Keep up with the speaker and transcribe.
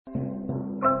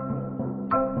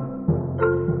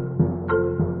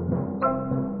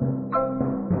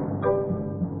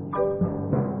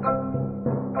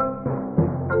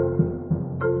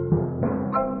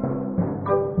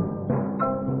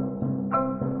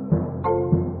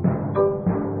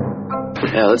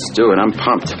Yeah, let's do it. I'm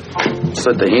pumped. Let's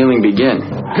let the healing begin.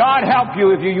 God help you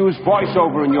if you use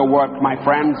voiceover in your work, my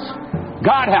friends.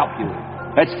 God help you.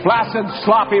 It's flaccid,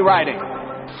 sloppy writing.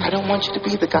 I don't want you to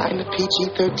be the guy in the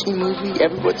PG-13 movie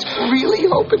everyone's really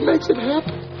hoping makes it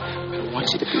happen. I want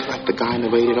you to be like the guy in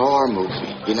the rated R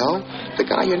movie, you know? The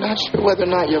guy you're not sure whether or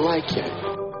not you like yet.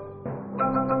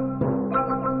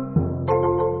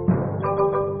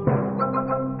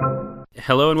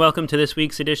 Hello and welcome to this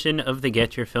week's edition of the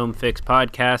Get Your Film Fix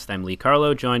podcast. I'm Lee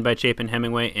Carlo, joined by Chapin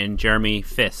Hemingway and Jeremy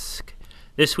Fisk.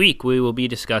 This week we will be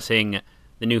discussing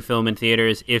the new film in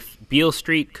theaters, If Beale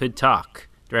Street Could Talk,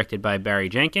 directed by Barry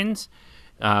Jenkins.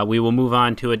 We will move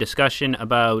on to a discussion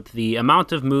about the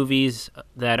amount of movies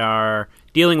that are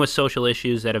dealing with social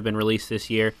issues that have been released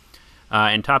this year,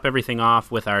 and top everything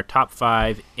off with our top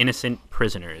 5 innocent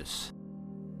prisoners.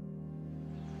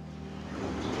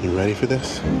 You ready for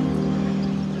this?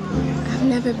 I've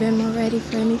never been more ready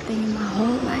for anything in my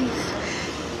whole life.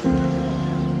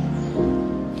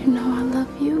 You know I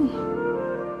love you,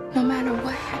 no matter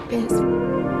what happens.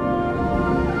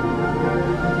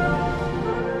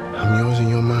 I'm yours and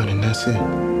you're mine, and that's it.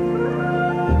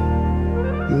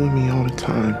 You and me all the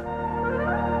time.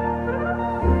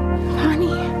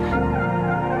 Honey,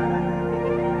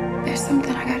 there's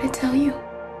something I gotta tell you.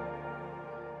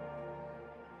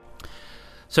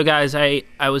 So guys, I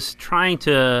was trying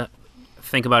to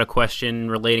think about a question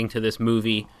relating to this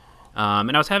movie,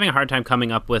 and I was having a hard time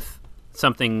coming up with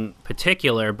something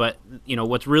particular, but you know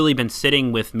what's really been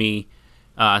sitting with me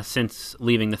since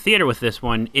leaving the theater with this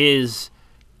one is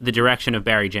the direction of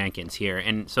Barry Jenkins here.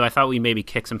 And so I thought we maybe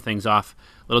kick some things off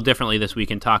a little differently this week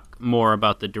and talk more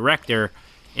about the director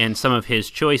and some of his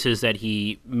choices that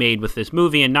he made with this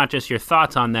movie, and not just your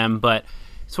thoughts on them, but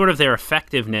sort of their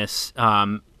effectiveness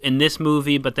in this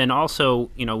movie. But then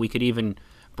also, you know, we could even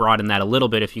broaden that a little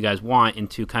bit if you guys want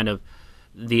into kind of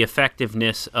the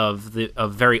effectiveness of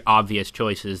very obvious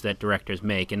choices that directors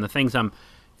make. And the things I'm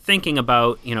thinking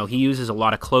about, you know, he uses a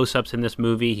lot of close-ups in this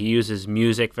movie. He uses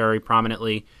music very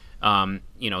prominently.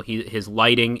 You know, his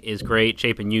lighting is great.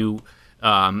 Chapin, you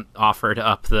offered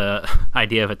up the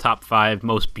idea of a top 5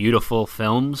 most beautiful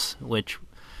films, which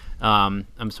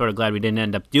I'm sort of glad we didn't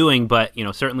end up doing. But, you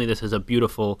know, certainly this is a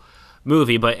beautiful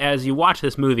movie. But as you watch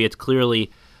this movie, it's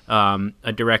clearly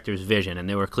a director's vision, and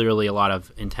there were clearly a lot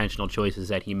of intentional choices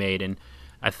that he made. And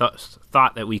I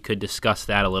thought that we could discuss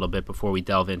that a little bit before we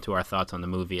delve into our thoughts on the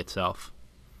movie itself.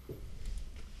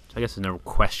 So I guess there's no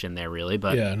question there, really.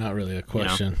 But yeah, not really a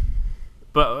question. You know,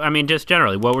 but I mean, just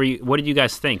generally, what did you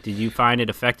guys think? Did you find it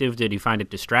effective? Did you find it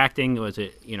distracting? Was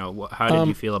it, you know, how did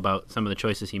you feel about some of the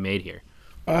choices he made here?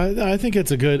 I think it's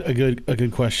a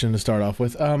good question to start off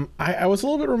with. I was a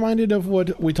little bit reminded of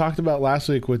what we talked about last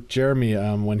week with Jeremy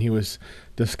when he was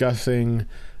discussing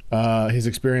his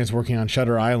experience working on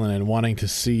Shutter Island and wanting to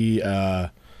see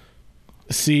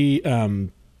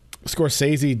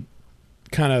Scorsese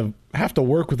kind of have to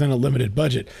work within a limited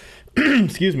budget.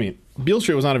 Excuse me. Beale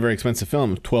Street was not a very expensive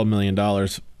film, $12 million,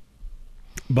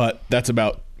 but that's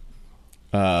about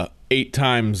 8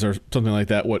 times or something like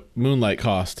that what Moonlight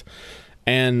cost.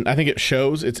 And I think it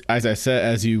shows. It's, as I said,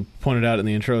 as you pointed out in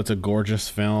the intro, it's a gorgeous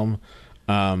film.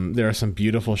 There are some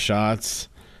beautiful shots.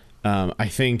 I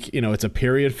think, you know, it's a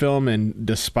period film, and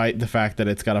despite the fact that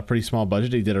it's got a pretty small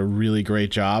budget, he did a really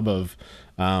great job of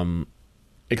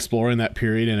exploring that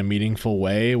period in a meaningful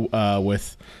way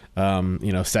with,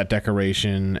 you know, set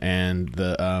decoration and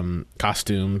the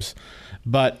costumes.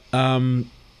 But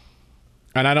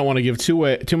and I don't want to give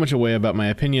too much away about my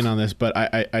opinion on this, but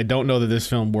I don't know that this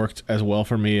film worked as well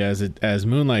for me as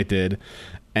Moonlight did,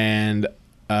 and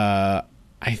I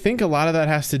think a lot of that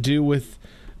has to do with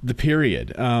the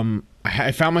period.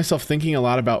 I found myself thinking a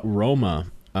lot about Roma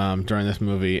during this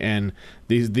movie, and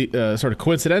sort of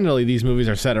coincidentally, these movies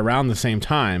are set around the same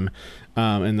time,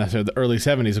 in the early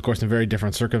 70s, of course, in very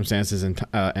different circumstances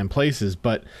and places,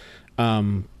 but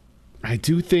I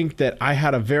do think that I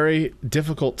had a very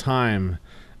difficult time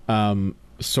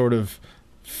sort of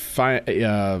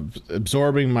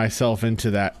absorbing myself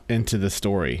into the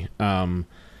story.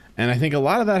 And I think a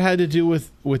lot of that had to do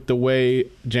with the way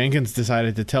Jenkins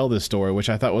decided to tell this story, which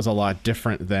I thought was a lot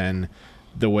different than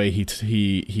the way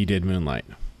he did Moonlight.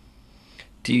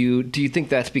 Do you think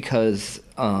that's because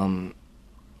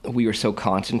we were so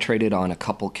concentrated on a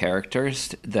couple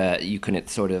characters that you couldn't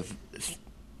sort of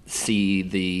see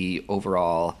the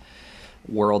overall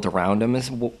world around him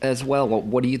as well?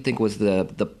 What do you think was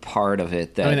the part of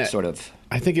it that sort of?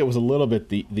 I think it was a little bit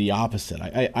the opposite.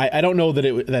 I don't know that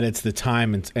it's the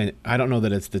time and I don't know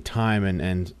that it's the time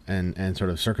and sort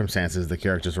of circumstances the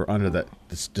characters were under that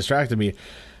distracted me.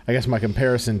 I guess my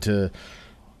comparison to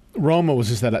Roma was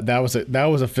just that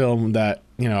was a film that,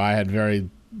 you know, I had very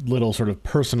little sort of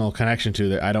personal connection to,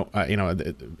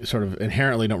 that sort of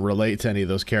inherently don't relate to any of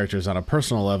those characters on a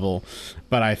personal level,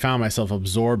 but I found myself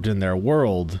absorbed in their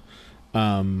world.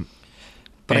 But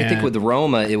I think with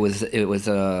Roma, it was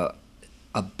a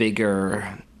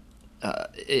bigger.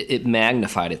 It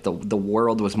magnified it. The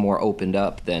world was more opened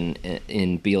up than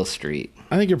in Beale Street.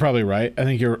 I think you're probably right. I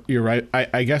think you're right.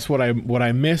 I guess what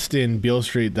I missed in Beale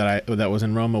Street that was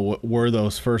in Roma were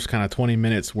those first kind of 20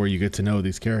 minutes where you get to know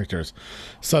these characters.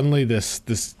 Suddenly, the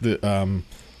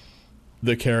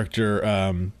character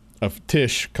of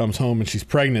Tish comes home and she's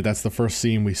pregnant. That's the first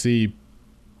scene we see,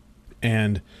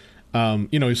 and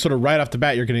sort of right off the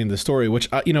bat you're getting the story, which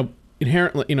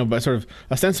inherently, but sort of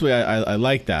ostensibly, I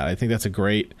like that. I think that's a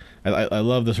great. I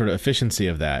love the sort of efficiency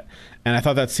of that, and I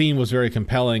thought that scene was very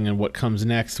compelling, and what comes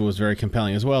next was very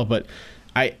compelling as well. But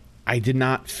I did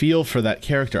not feel for that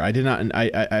character. I did not.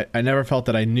 I never felt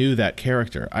that I knew that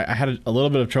character. I had a little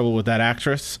bit of trouble with that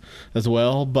actress as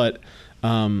well, but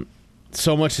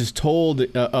so much is told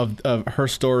of her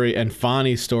story and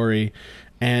Fonny's story,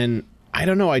 and I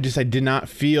don't know. I did not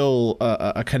feel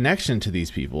a connection to these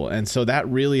people, and so that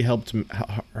really helped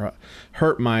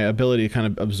hurt my ability to kind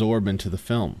of absorb into the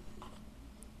film.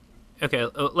 Okay,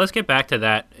 let's get back to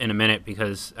that in a minute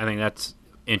because I think that's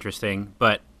interesting.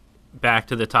 But back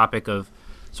to the topic of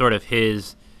sort of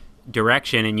his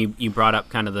direction, and you brought up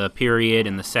kind of the period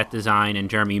and the set design, and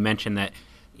Jeremy, you mentioned that,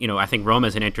 I think Roma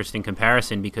is an interesting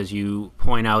comparison because you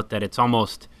point out that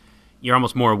you're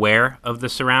almost more aware of the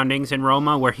surroundings in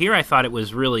Roma, where here I thought it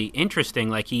was really interesting.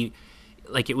 Like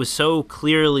it was so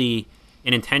clearly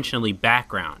and intentionally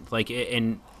background.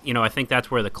 I think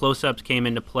that's where the close-ups came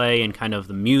into play and kind of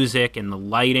the music and the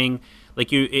lighting.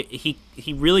 He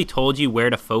really told you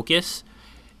where to focus.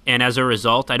 And as a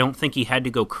result, I don't think he had to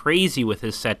go crazy with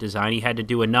his set design. He had to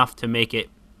do enough to make it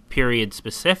period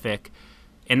specific.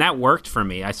 And that worked for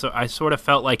me. I sort of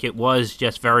felt like it was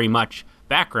just very much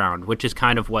background, which is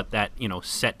kind of what that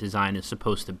set design is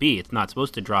supposed to be. It's not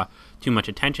supposed to draw too much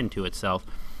attention to itself.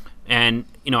 And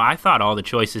I thought all the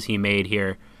choices he made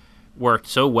here worked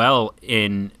so well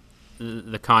in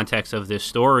the context of this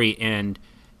story and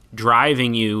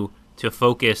driving you to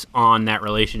focus on that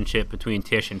relationship between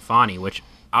Tish and Fonny, which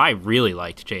I really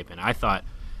liked. Chapin, I thought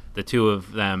the two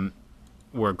of them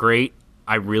were great.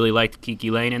 I really liked Kiki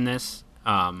Lane in this.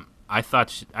 I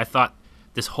thought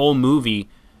this whole movie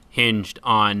hinged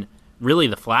on really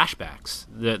the flashbacks,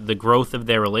 the growth of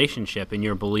their relationship and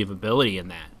your believability in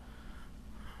that.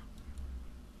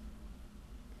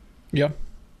 Yeah.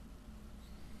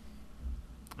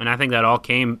 And I think that all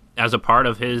came as a part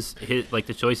of his like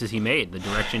the choices he made, the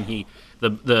direction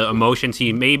the emotions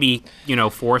he maybe,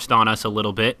 forced on us a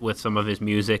little bit with some of his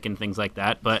music and things like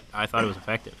that, but I thought it was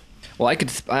effective. Well,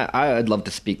 I'd love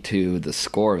to speak to the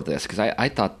score of this because I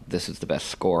thought this is the best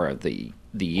score of the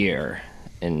year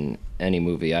in any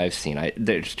movie I've seen.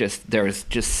 There's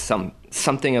just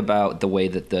something about the way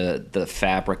that the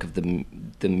fabric of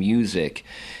the music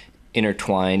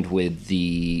intertwined with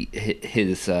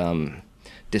his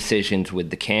decisions with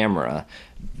the camera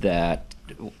that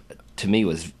to me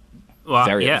was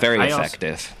very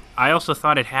effective. I also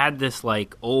thought it had this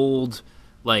old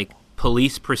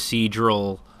police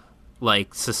procedural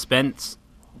suspense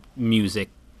music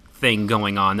thing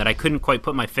going on that I couldn't quite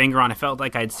put my finger on. I felt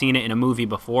like I'd seen it in a movie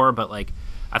before, but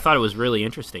I thought it was really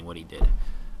interesting what he did.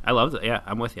 I loved it. Yeah,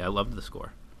 I'm with you. I loved the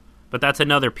score. But that's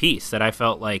another piece that I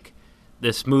felt like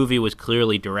this movie was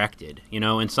clearly directed,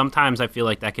 and sometimes I feel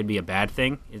like that could be a bad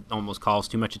thing. It almost calls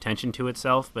too much attention to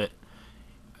itself, but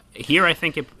here I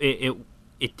think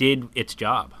it did its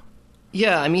job.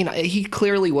 Yeah, I mean, he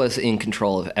clearly was in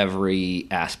control of every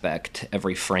aspect,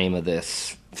 every frame of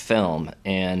this film,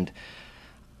 and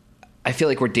I feel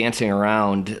like we're dancing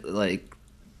around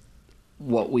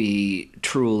what we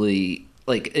truly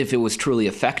if it was truly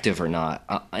effective or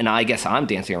not. And I guess I'm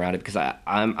dancing around it because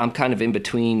I'm kind of in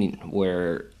between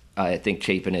where I think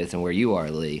Chapin is and where you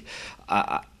are, Lee.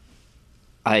 I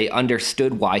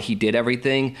understood why he did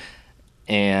everything,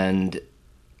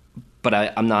 but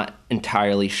I'm not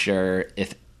entirely sure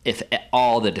if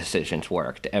all the decisions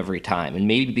worked every time, and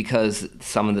maybe because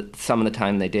some of the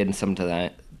time they did and some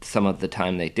of the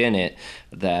time they didn't,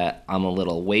 that I'm a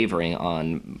little wavering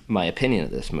on my opinion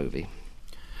of this movie.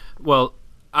 Well,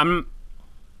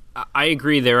 I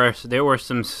agree. There were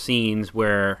some scenes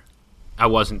where I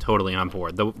wasn't totally on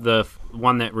board. The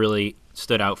one that really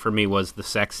stood out for me was the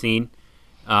sex scene.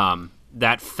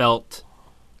 That felt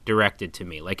directed to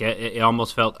me. It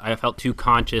almost felt I felt too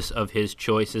conscious of his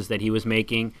choices that he was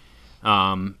making,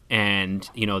 and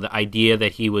the idea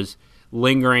that he was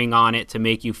lingering on it to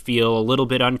make you feel a little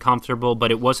bit uncomfortable,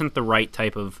 but it wasn't the right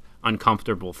type of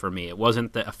uncomfortable for me. It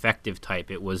wasn't the effective type.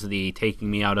 It was the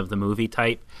taking me out of the movie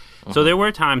type. So there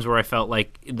were times where I felt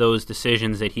like those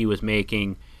decisions that he was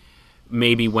making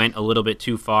maybe went a little bit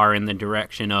too far in the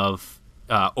direction of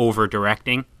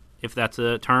over-directing, if that's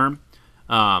a term.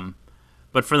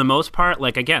 But for the most part,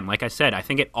 like I said, I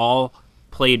think it all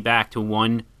played back to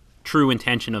one true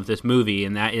intention of this movie,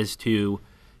 and that is to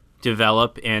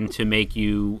develop and to make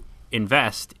you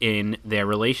invest in their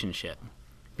relationship.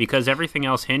 Because everything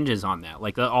else hinges on that.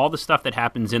 Like, all the stuff that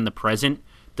happens in the present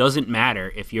doesn't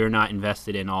matter if you're not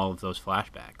invested in all of those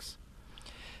flashbacks.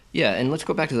 Yeah, and let's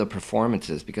go back to the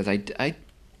performances, because I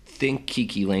think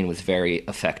Kiki Lane was very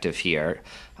effective here.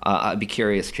 I'd be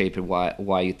curious, Chapin,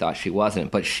 why you thought she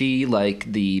wasn't. But she,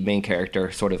 like the main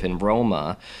character sort of in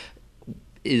Roma,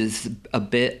 is a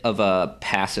bit of a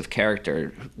passive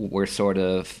character. We're sort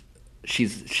of...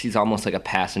 She's almost like a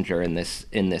passenger in this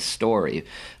story.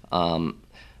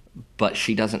 But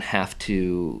she doesn't have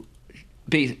to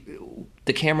be...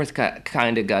 The camera's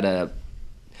kind of got to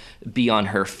be on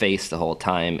her face the whole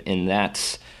time, and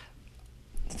that's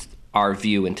our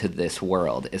view into this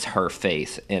world, is her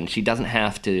face, and she doesn't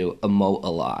have to emote a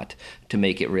lot to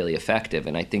make it really effective,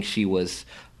 and I think she was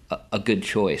a good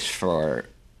choice for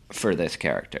this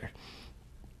character.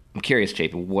 I'm curious,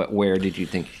 Chapin, where did you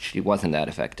think she wasn't that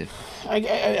effective?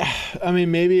 I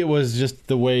mean, maybe it was just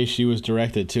the way she was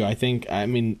directed too. I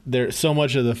mean, there so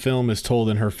much of the film is told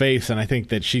in her face, and I think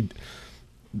that she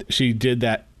did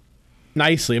that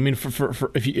nicely. I mean,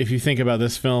 for if you think about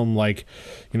this film, like,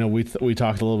 you know, we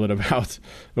talked a little bit about,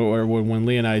 or when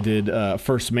Lee and I did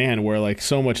First Man, where like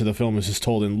so much of the film is just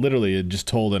told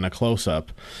in a close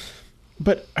up.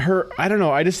 But I don't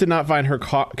know. I just did not find her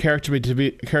character to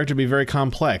be very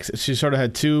complex. She sort of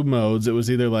had two modes. It was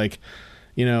either like,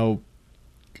 you know,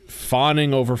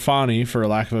 fawning over Fawny, for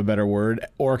lack of a better word,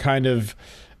 or kind of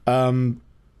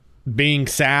being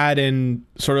sad and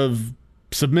sort of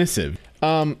submissive.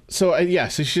 So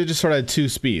she just sort of had two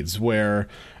speeds where,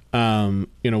 you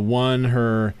know, one,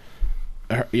 her,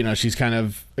 you know, she's kind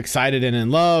of excited and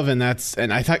in love, and I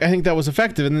think that was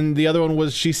effective. And then the other one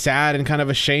was she's sad and kind of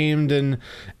ashamed, and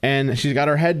she's got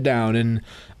her head down, and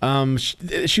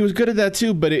she was good at that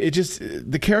too. But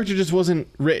the character just wasn't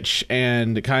rich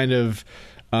and kind of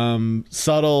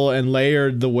subtle and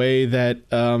layered the way that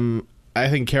I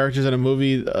think characters in a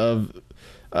movie of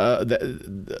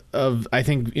I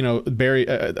think, you know, Barry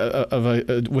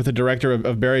with a director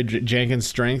of Barry Jenkins'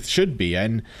 strength should be.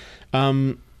 And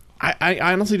I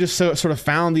honestly just sort of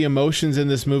found the emotions in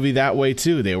this movie that way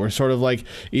too. They were sort of like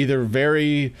either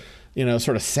very, you know,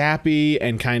 sort of sappy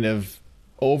and kind of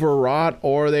overwrought,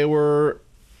 or they were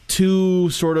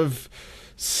too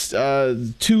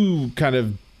kind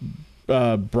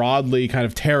of broadly kind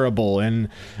of terrible and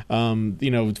you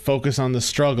know, focus on the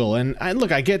struggle. And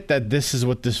I get that this is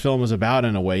what this film is about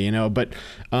in a way, you know, but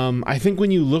I think when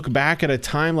you look back at a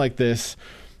time like this,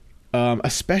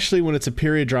 especially when it's a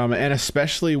period drama, and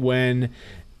especially when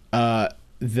the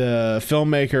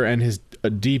filmmaker and his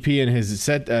DP and his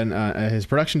set and his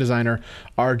production designer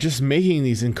are just making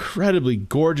these incredibly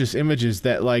gorgeous images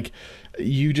that like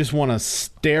you just want to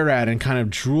stare at and kind of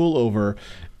drool over.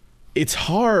 It's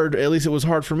hard, at least it was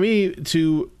hard for me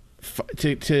to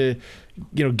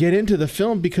you know, get into the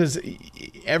film, because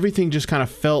everything just kind of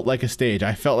felt like a stage.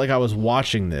 I felt like I was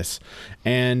watching this,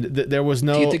 and there was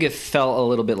no... Do you think it felt a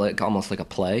little bit like almost like a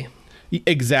play?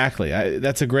 Exactly.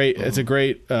 That's a great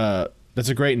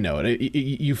note.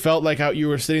 You felt like you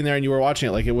were sitting there and you were watching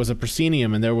it like it was a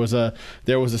proscenium, and there was a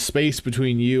space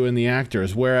between you and the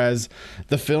actors. Whereas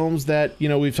the films that, you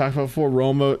know, we've talked about before,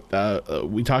 Roma,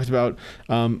 we talked about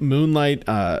Moonlight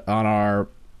on our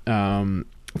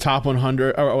top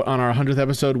 100, or on our 100th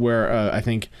episode, where I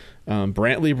think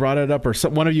Brantley brought it up, or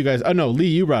one of you guys. Oh no, Lee,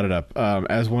 you brought it up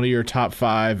as one of your top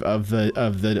 5 of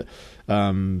the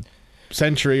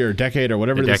century or decade or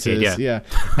whatever this is. Yeah.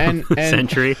 And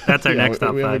century. That's our next top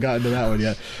 5. We haven't gotten to that one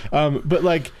yet. But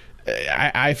like,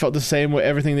 I felt the same way,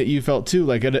 everything that you felt too.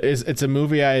 Like it's a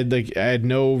movie I had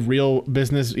no real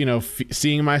business, you know,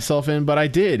 seeing myself in, but I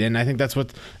did, and I think that's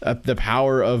what the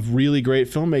power of really great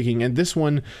filmmaking. And this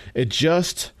one, it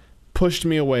just pushed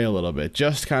me away a little bit.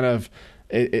 Just kind of,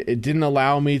 it didn't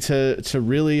allow me to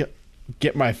really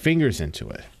get my fingers into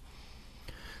it.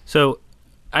 So,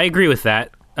 I agree with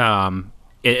that.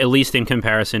 At least in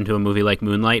comparison to a movie like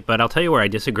Moonlight, but I'll tell you where I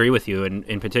disagree with you, and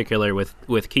in particular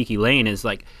with Kiki Lane, is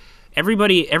like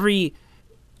every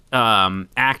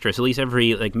actress, at least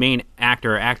every like main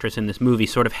actor or actress in this movie,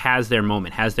 sort of has their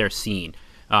moment, has their scene.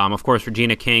 Of course,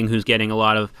 Regina King, who's getting a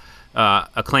lot of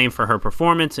acclaim for her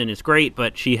performance, and it's great.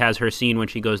 But she has her scene when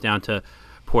she goes down to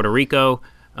Puerto Rico.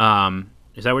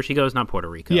 Is that where she goes? Not Puerto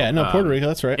Rico. Yeah, no, Puerto Rico.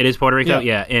 That's right. It is Puerto Rico.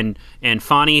 Yeah. And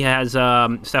Fonnie has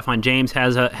Stefan James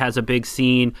has a big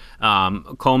scene.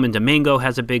 Coleman Domingo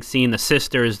has a big scene. The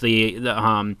sisters, the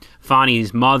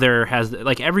Fonnie's mother has,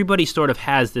 like, everybody sort of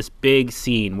has this big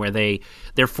scene where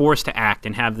they're forced to act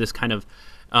and have this kind of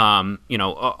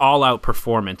all out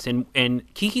performance.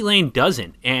 And Kiki Lane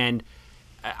doesn't. And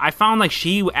I found like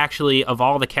she actually, of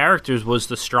all the characters, was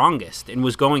the strongest and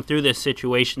was going through this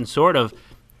situation sort of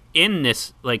in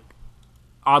this like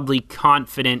oddly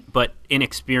confident but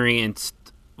inexperienced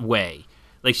way.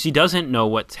 Like, she doesn't know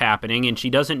what's happening and she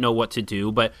doesn't know what to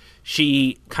do, but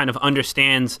she kind of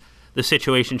understands the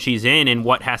situation she's in and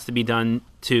what has to be done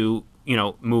to,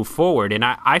 move forward. And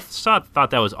I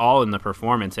thought that was all in the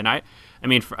performance. And I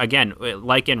mean, again,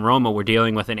 like in Roma, we're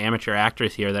dealing with an amateur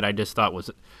actress here that I just thought was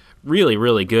really,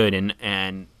 really good.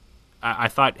 And I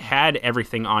thought had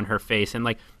everything on her face. And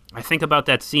like, I think about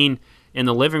that scene in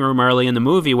the living room early in the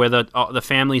movie where the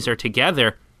families are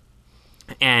together,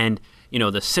 and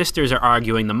the sisters are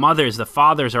arguing, the mothers, the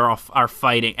fathers are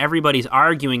fighting, everybody's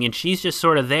arguing, and she's just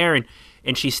sort of there,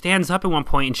 and she stands up at one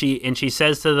point and she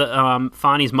says to the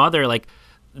Fonnie's mother, like,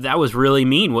 that was really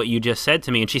mean what you just said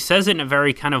to me, and she says it in a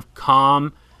very kind of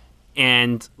calm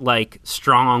and like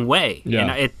strong way.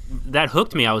 Yeah. And that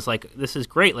hooked me. I was like, this is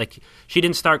great. Like, she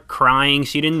didn't start crying,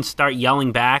 she didn't start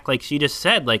yelling back, like she just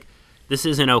said, like, this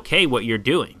isn't okay what you're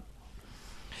doing.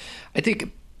 I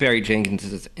think Barry Jenkins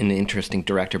is an interesting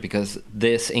director because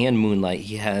this and Moonlight,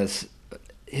 he has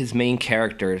his main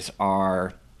characters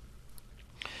are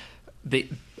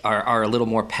a little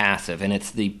more passive, and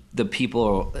it's the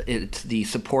people, it's the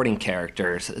supporting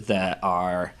characters that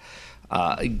are,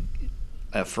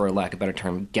 for lack of a better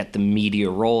term, get the media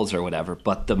roles or whatever.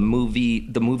 But the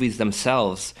movies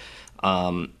themselves,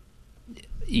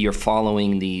 you're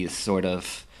following these sort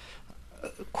of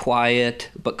quiet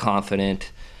but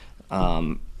confident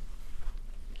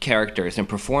characters and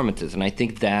performances, and I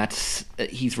think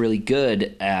he's really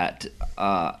good at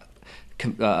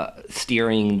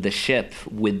steering the ship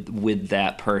with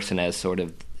that person as sort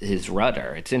of his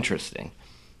rudder. It's interesting.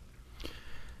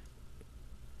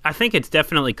 I think it's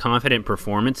definitely confident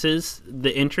performances.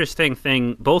 The interesting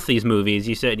thing, both these movies,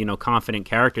 you said, confident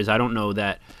characters. I don't know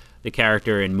that the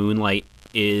character in Moonlight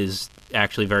is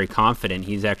actually very confident.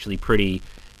 He's actually pretty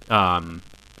well,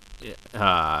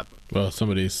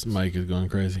 somebody's mic is going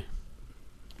crazy.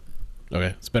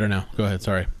 Okay, it's better now. Go ahead,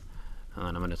 sorry.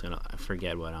 I'm just gonna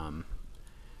forget what the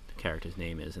character's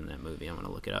name is in that movie. I'm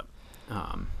gonna look it up.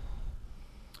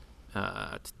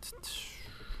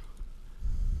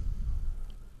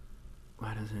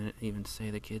 Why doesn't it even say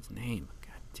the kid's name?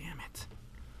 God damn it.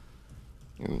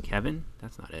 Kevin?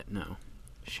 That's not it. No.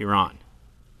 Chiron.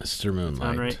 Mr.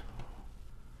 Moonlight. Right?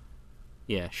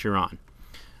 Yeah, Chiron.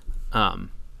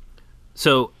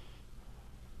 So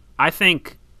I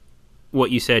think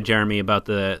what you said, Jeremy, about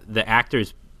the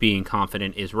actors being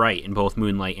confident is right in both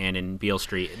Moonlight and in Beale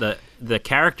Street. The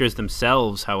characters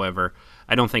themselves, however,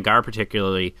 I don't think are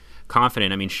particularly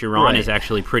confident. I mean, Chiron is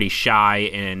actually pretty shy,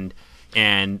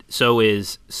 and so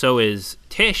is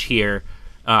Tish here.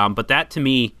 But that to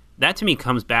me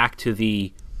comes back to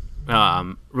the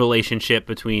relationship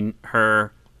between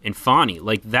her and Fonnie.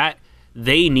 Like, that,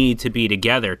 they need to be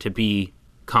together to be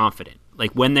confident.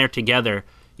 Like, when they're together,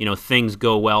 things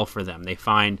go well for them. They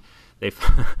find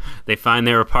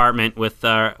their apartment with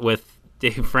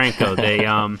Dave Franco.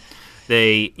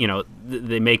 They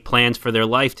make plans for their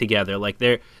life together. Like,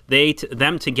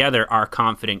 them together are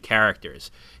confident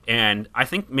characters. And I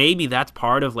think maybe that's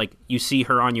part of, like, you see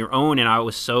her on your own, and I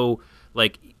was so,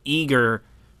 like, eager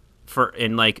for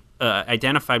and like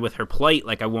identified with her plight.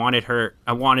 Like, I wanted her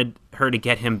to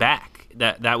get him back.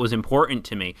 That was important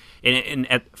to me.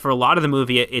 And for a lot of the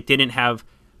movie, it didn't have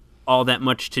all that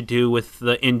much to do with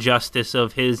the injustice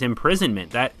of his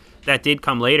imprisonment. That did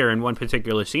come later in one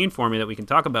particular scene for me that we can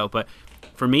talk about. But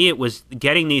for me, it was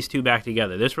getting these two back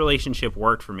together. This relationship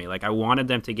worked for me. Like, I wanted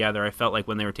them together. I felt like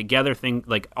when they were together,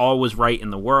 like, all was right in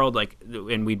the world, like,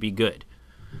 and we'd be good.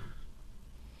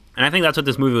 And I think that's what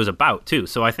this movie was about too.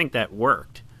 So I think that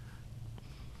worked.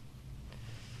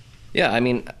 Yeah, I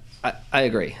mean, I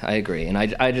agree, and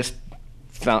I just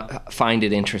find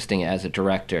it interesting as a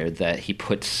director that he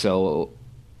puts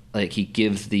he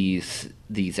gives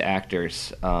these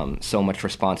actors so much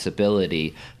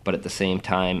responsibility, but at the same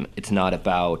time, it's not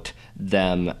about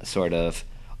them sort of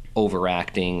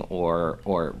overacting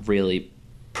or really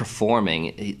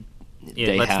performing.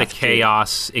 It lets the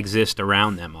chaos exist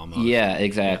around them almost. Yeah,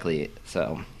 exactly.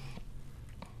 So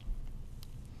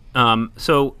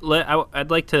I'd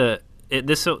like to.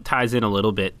 This ties in a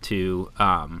little bit to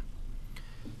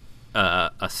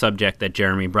a subject that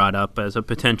Jeremy brought up as a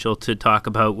potential to talk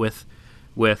about with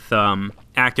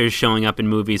actors showing up in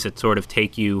movies that sort of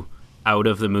take you out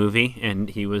of the movie, and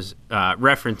he was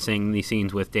referencing the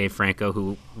scenes with Dave Franco,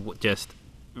 who just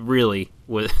really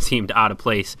seemed out of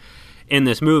place in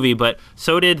this movie, but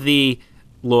so did the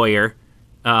lawyer,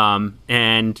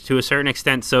 and to a certain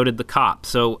extent, so did the cop.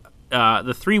 So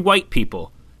the three white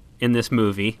people in this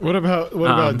movie. What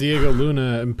about Diego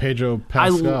Luna and Pedro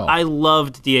Pascal? I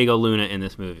loved Diego Luna in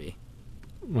this movie.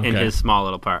 Okay. In his small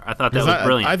little part. I thought that was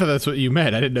brilliant. I thought that's what you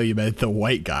meant. I didn't know you meant the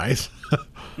white guys.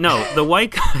 No, the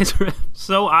white guys are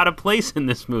so out of place in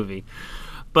this movie.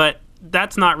 But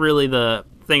that's not really the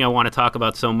thing I want to talk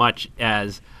about so much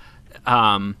as...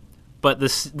 but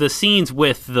the scenes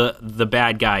with the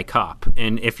bad guy cop.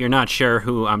 And if you're not sure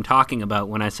who I'm talking about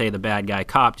when I say the bad guy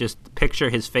cop, just picture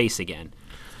his face again.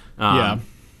 And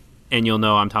you'll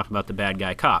know I'm talking about the bad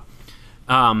guy cop.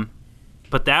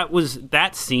 But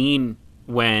that scene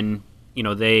when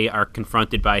they are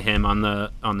confronted by him on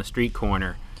the street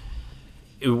corner.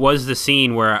 It was the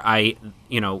scene where I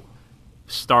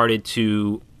started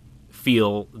to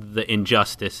feel the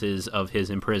injustices of his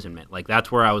imprisonment. Like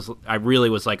that's where I really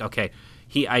was like, okay,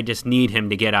 I just need him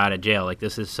to get out of jail. Like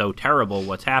this is so terrible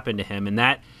what's happened to him, and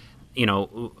that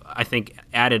I think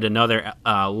added another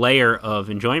layer of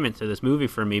enjoyment to this movie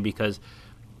for me because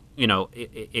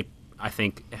it I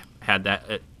think had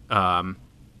that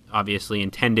obviously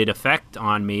intended effect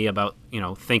on me about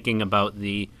thinking about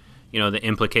the the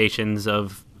implications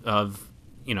of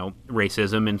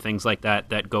racism and things like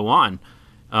that go on.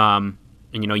 And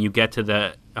you get to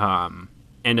the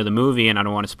end of the movie, and I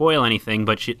don't want to spoil anything,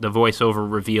 but the voiceover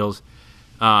reveals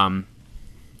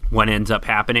what ends up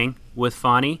happening with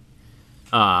Fonny.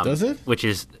 Does it? Which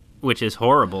is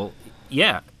horrible.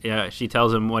 Yeah. She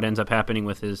tells him what ends up happening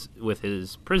with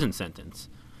his prison sentence.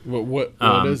 What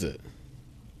is it?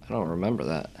 I don't remember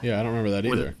that. Yeah, I don't remember that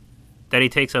either. That he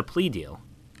takes a plea deal.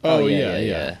 Oh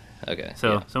yeah. Okay.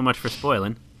 So much for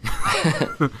spoiling.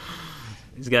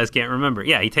 These guys can't remember.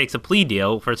 Yeah, he takes a plea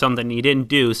deal for something he didn't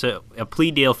do. So a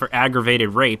plea deal for aggravated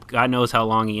rape. God knows how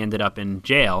long he ended up in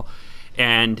jail.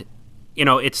 And,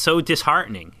 it's so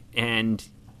disheartening. And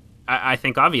I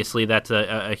think obviously that's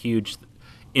a huge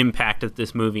impact that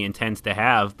this movie intends to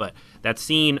have. But that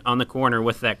scene on the corner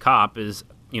with that cop is,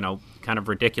 kind of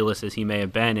ridiculous as he may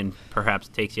have been and perhaps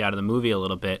takes you out of the movie a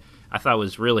little bit, I thought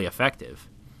was really effective.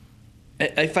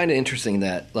 I find it interesting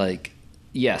that, like,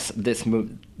 yes, this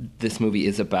movie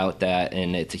is about that,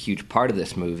 and it's a huge part of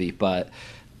this movie, but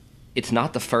it's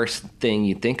not the first thing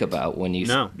you think about when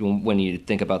you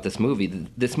think about this movie.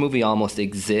 This movie almost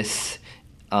exists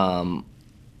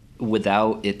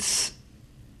without its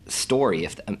story,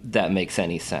 if that makes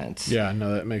any sense. Yeah,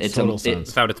 no, that makes total sense.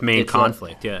 Without its main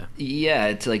conflict, yeah. Yeah,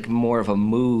 it's like more of a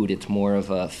mood, it's more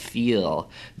of a feel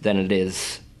than it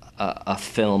is a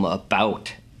film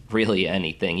about really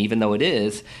anything, even though it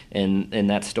is, and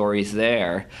that story's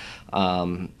there.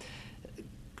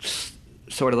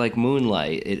 Sort of like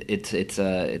Moonlight, it's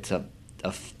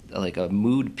like a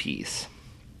mood piece.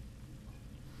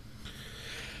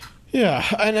 Yeah,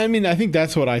 and I mean, I think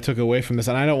that's what I took away from this,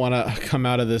 and I don't want to come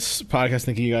out of this podcast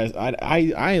thinking you guys,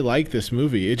 I like this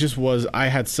movie. It just was, I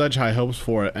had such high hopes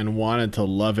for it and wanted to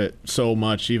love it so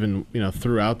much, even,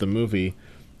 throughout the movie.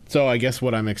 So I guess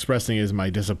what I'm expressing is my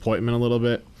disappointment a little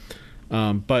bit.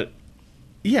 But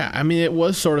yeah, I mean, it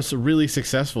was sort of really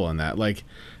successful in that. Like,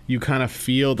 you kind of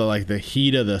feel the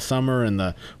heat of the summer and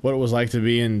what it was like to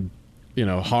be in,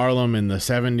 Harlem in the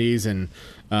 70s,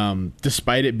 and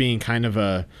despite it being kind of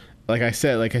a, like I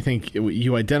said, like I think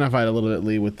you identified a little bit,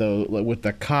 Lee, with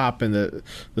the cop and the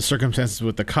circumstances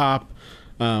with the cop,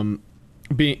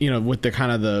 being with the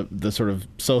kind of the sort of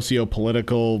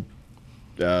socio-political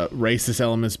racist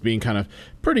elements being kind of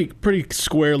pretty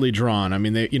squarely drawn. I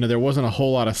mean, there wasn't a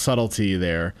whole lot of subtlety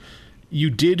there. You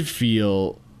did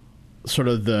feel sort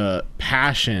of the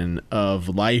passion of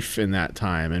life in that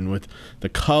time, and with the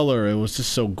color, it was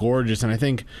just so gorgeous. And I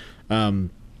think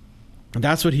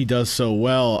that's what he does so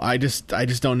well. I just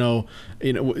don't know.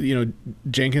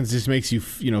 Jenkins just makes you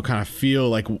kind of feel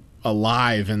like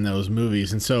alive in those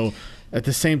movies, and so. At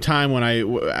the same time, when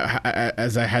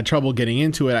as I had trouble getting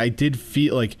into it, I did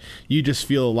feel like you just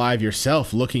feel alive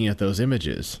yourself looking at those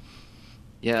images.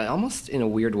 Yeah, almost in a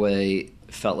weird way,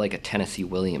 felt like a Tennessee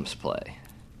Williams play.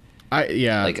 I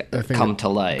think come to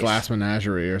life, Glass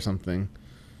Menagerie or something.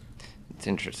 It's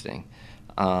interesting.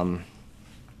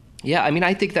 Yeah, I mean,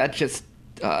 I think that just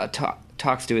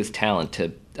talks to his talent,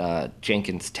 to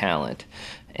Jenkins' talent,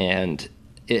 and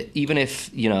even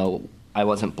if, I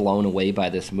wasn't blown away by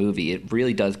this movie, it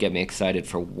really does get me excited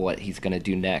for what he's going to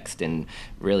do next and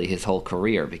really his whole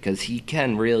career, because he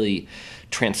can really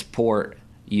transport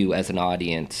you as an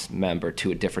audience member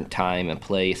to a different time and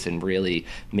place and really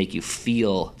make you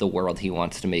feel the world he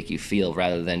wants to make you feel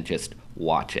rather than just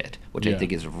watch it, which I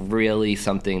think is really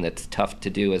something that's tough to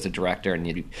do as a director, and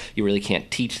you really can't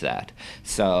teach that.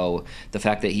 So the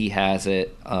fact that he has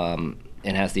it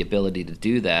and has the ability to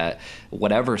do that,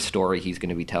 whatever story he's going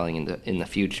to be telling in the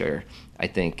future, I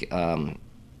think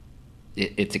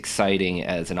it's exciting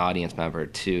as an audience member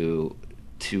to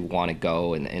want to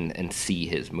go and see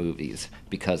his movies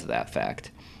because of that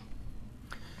fact.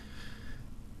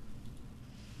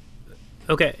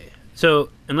 Okay, so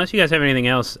unless you guys have anything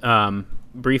else,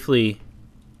 briefly,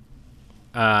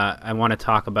 I want to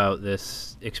talk about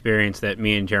this experience that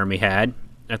me and Jeremy had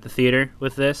at the theater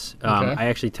with this. I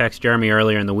actually texted Jeremy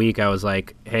earlier in the week. I was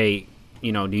like, hey,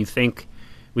 do you think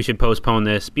we should postpone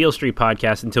this Beale Street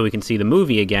podcast until we can see the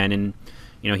movie again? And,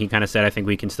 he kind of said, I think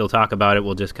we can still talk about it.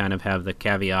 We'll just kind of have the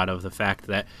caveat of the fact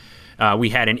that we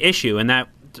had an issue. And that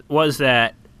was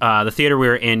that the theater we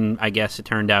were in, I guess it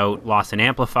turned out, lost an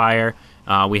amplifier.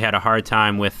 We had a hard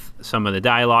time with some of the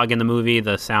dialogue in the movie.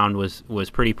 The sound was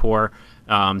pretty poor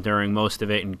during most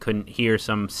of it, and couldn't hear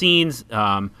some scenes.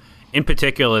 In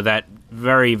particular, that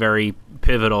very, very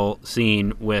pivotal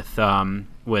scene with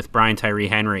Brian Tyree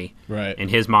Henry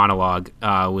and his monologue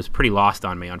was pretty lost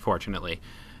on me, unfortunately.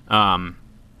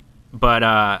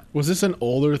 But was this an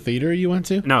older theater you went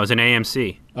to? No, it was an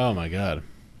AMC. Oh my God.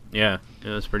 Yeah, it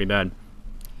was pretty bad.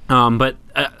 But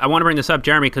I want to bring this up,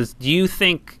 Jeremy, because do you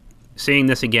think seeing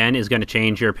this again is going to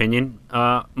change your opinion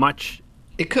much?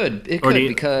 It could.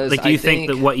 Because do you think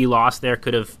that what you lost there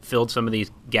could have filled some of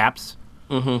these gaps?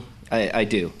 Mm-hmm. I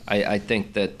do. I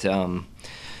think that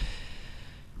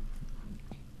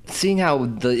seeing how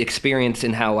the experience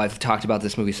and how I've talked about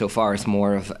this movie so far is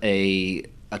more of a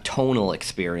tonal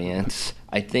experience.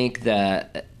 I think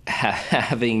that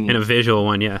having in a visual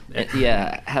one, in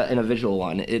a visual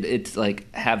one, it's like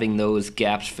having those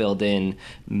gaps filled in,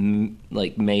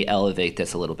 may elevate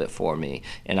this a little bit for me.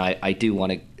 And I do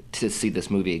want to see this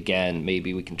movie again.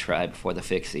 Maybe we can try before the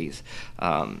Fixies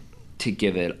to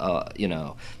give it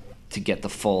to get the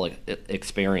full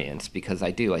experience, because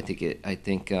I think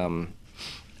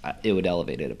it would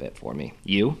elevate it a bit for me.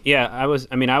 You? Yeah, I was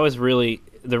really,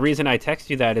 the reason I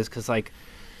texted you that is because, a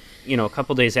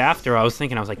couple days after, I was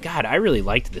like, God, I really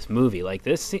liked this movie. Like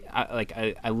this,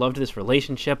 I loved this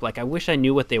relationship. Like, I wish I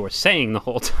knew what they were saying the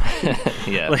whole time.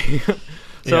 Yeah.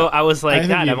 So I was like,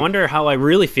 God, I wonder how I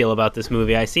really feel about this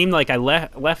movie. I seemed like I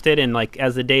left it, and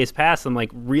as the days passed, I'm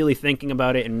really thinking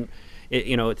about it, and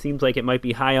it seems like it might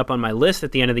be high up on my list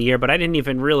at the end of the year, but I didn't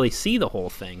even really see the whole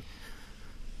thing.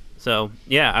 So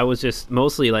yeah, I was just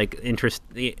mostly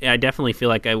interested. I definitely feel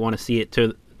like I want to see it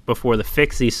before the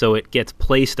Fixies, so it gets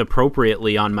placed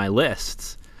appropriately on my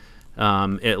lists,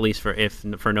 at least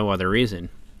for no other reason.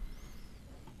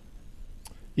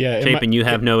 Yeah, Chapin, you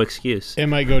have no excuse. It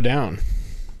might go down.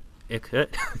 It could.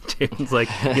 Chapin's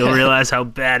you'll realize how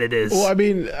bad it is. Well, I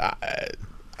mean,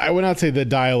 I would not say the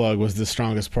dialogue was the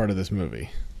strongest part of this movie.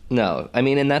 No,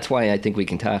 and that's why I think we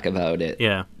can talk about it.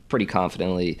 Yeah. Pretty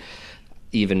confidently.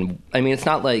 It's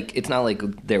not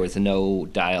like there was no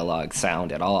dialogue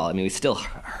sound at all. We still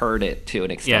heard it to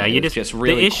an extent. Yeah, just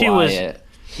really quiet.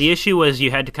 The issue was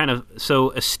you had to kind of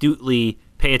so astutely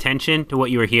pay attention to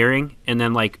what you were hearing, and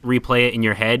then replay it in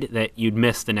your head that you'd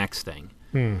miss the next thing.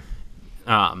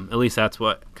 At least that's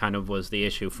what kind of was the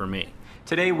issue for me.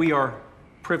 Today we are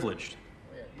privileged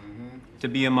to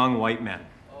be among white men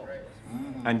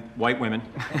and white women,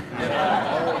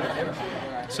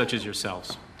 such as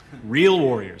yourselves. Real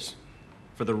warriors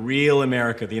for the real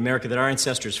America, the America that our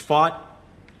ancestors fought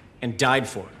and died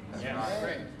for.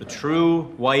 The true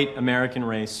white American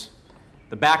race,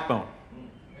 the backbone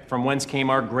from whence came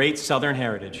our great Southern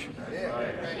heritage.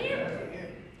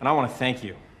 And I want to thank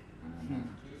you.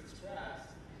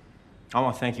 I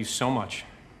want to thank you so much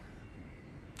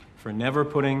for never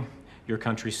putting your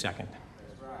country second.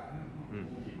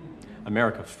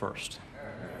 America first.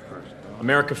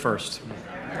 America first.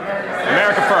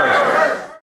 America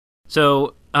first.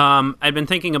 So I've been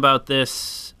thinking about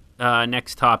this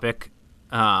next topic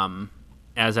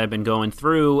as I've been going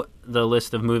through the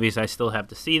list of movies I still have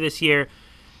to see this year.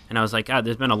 And I was like, God,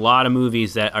 there's been a lot of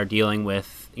movies that are dealing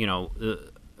with,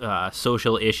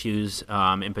 social issues,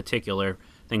 in particular,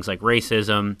 things like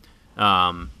racism,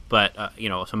 but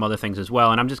some other things as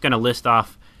well. And I'm just going to list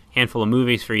off a handful of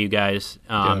movies for you guys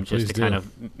just to kind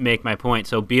of make my point.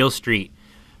 So Beale Street,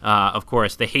 Of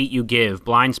course, The Hate U Give,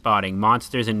 Blind Spotting,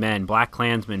 Monsters and Men, Black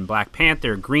Klansman, Black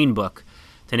Panther, Green Book,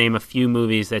 to name a few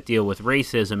movies that deal with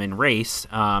racism and race.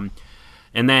 And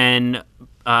then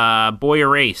Boy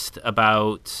Erased,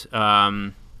 about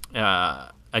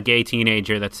a gay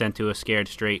teenager that's sent to a scared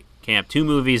straight camp. 2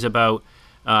 movies about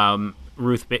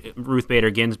Ruth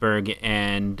Bader Ginsburg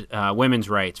and women's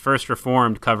rights. First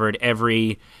Reformed covered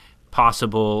every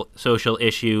possible social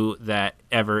issue that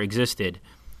ever existed.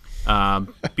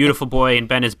 Beautiful Boy and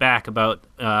Ben is Back, about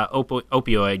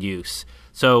opioid use.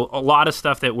 So a lot of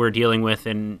stuff that we're dealing with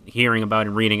and hearing about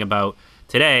and reading about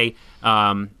today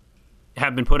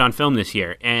have been put on film this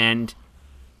year. And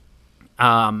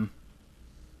I'm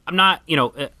not,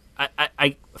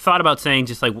 I thought about saying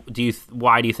just like,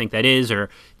 why do you think that is? Or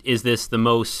is this the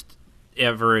most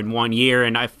ever in one year?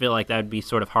 And I feel like that would be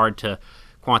sort of hard to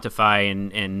quantify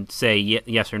and say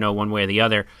yes or no one way or the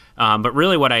other. But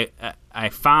really what I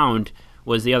found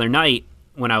was the other night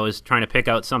when I was trying to pick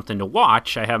out something to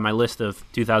watch. I have my list of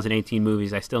 2018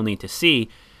 movies I still need to see.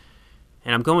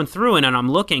 And I'm going through it and I'm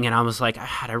looking and I was like,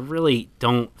 I really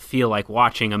don't feel like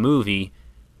watching a movie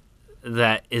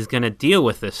that is going to deal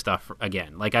with this stuff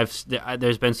again. Like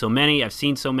there's been so many, I've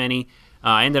seen so many.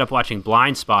 I ended up watching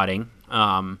Blind Spotting.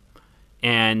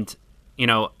 And,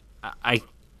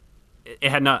 it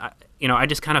had not, I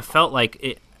just kind of felt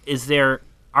like,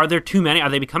 are there too many? Are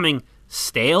they becoming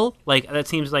stale? Like, that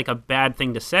seems like a bad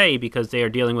thing to say because they are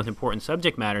dealing with important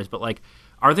subject matters, but like,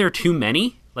 are there too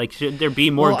many? Like, should there be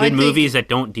more good movies that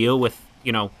don't deal with,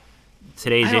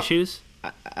 today's issues?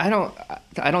 I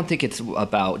don't think it's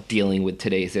about dealing with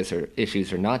today's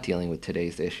issues or not dealing with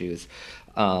today's issues.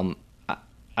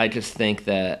 I just think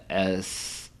that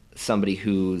as somebody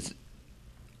who's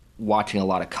watching a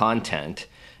lot of content,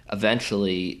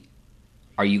 eventually,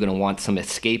 are you going to want some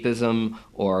escapism,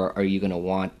 or are you going to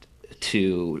want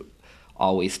to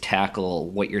always tackle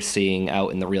what you're seeing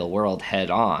out in the real world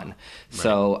head on? Right.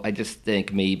 So I just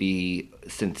think maybe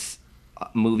since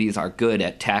movies are good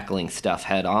at tackling stuff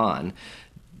head on,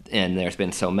 and there's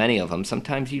been so many of them,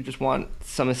 sometimes you just want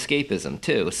some escapism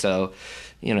too. So,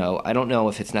 I don't know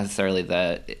if it's necessarily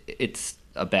that it's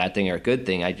a bad thing or a good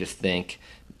thing. I just think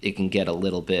it can get a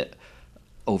little bit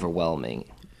overwhelming.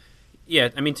 Yeah,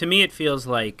 I mean, to me it feels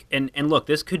like, and look,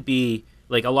 this could be,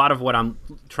 like, a lot of what I'm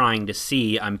trying to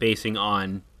see, I'm basing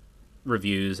on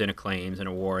reviews and acclaims and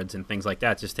awards and things like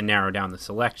that, just to narrow down the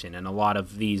selection. And a lot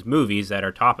of these movies that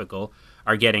are topical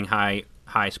are getting high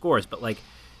scores. But, like,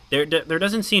 there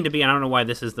doesn't seem to be, and I don't know why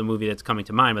this is the movie that's coming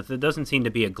to mind, but there doesn't seem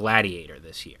to be a Gladiator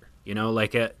this year.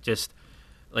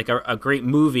 Like a great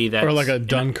movie that, or like a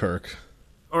Dunkirk.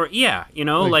 Or, yeah,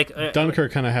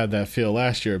 Dunkirk kind of had that feel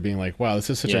last year, being like, wow, this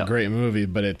is such a great movie,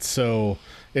 but it's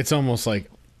almost like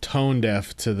tone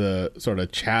deaf to the sort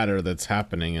of chatter that's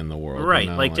happening in the world.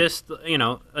 Right, just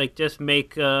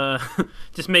make a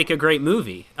great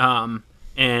movie.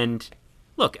 And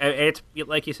look, it's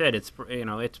like you said, it's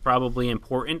probably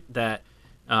important that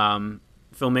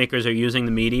filmmakers are using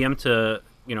the medium to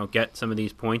get some of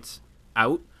these points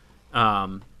out.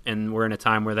 And we're in a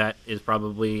time where that is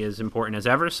probably as important as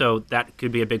ever, so that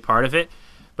could be a big part of it.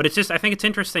 But it's just, I think it's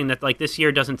interesting that, like, this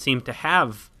year doesn't seem to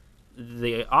have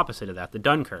the opposite of that, the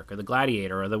Dunkirk or the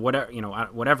Gladiator or the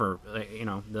whatever,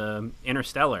 the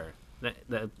Interstellar.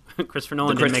 The Christopher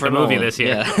Nolan didn't make a movie this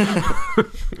year. Yeah.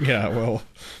 Yeah, well,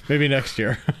 maybe next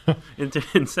year.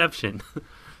 Inception.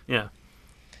 Yeah.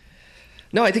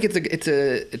 No, I think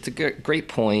it's a great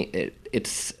point.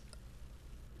 It's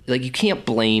like, you can't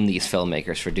blame these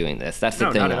filmmakers for doing this. That's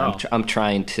the thing I'm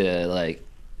trying to, like,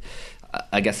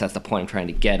 I guess that's the point I'm trying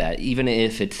to get at. Even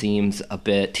if it seems a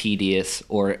bit tedious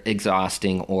or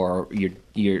exhausting, or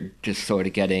you're just sort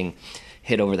of getting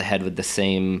hit over the head with the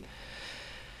same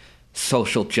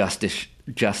social justice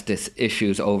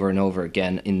issues over and over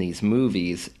again in these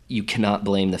movies, you cannot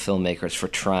blame the filmmakers for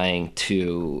trying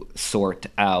to sort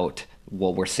out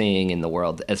what we're seeing in the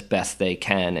world as best they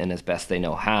can and as best they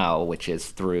know how, which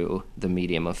is through the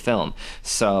medium of film.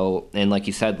 So, and like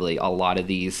you said, Lee, a lot of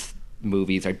these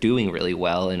movies are doing really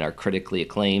well and are critically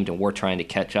acclaimed, and we're trying to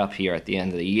catch up here at the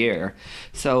end of the year.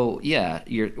 So, yeah,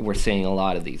 we're seeing a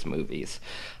lot of these movies.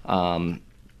 I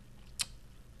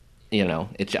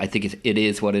think it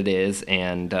is what it is,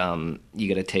 and you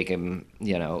got to take them,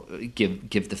 give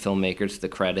the filmmakers the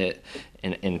credit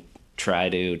and try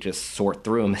to just sort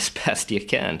through them as best you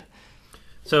can.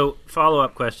 So,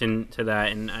 follow-up question to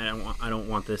that, and I don't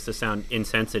want this to sound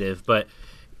insensitive, but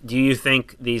do you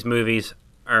think these movies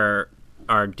are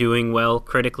doing well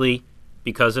critically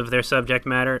because of their subject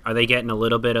matter? Are they getting a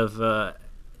little bit of a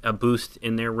boost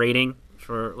in their rating,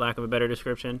 for lack of a better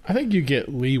description? I think you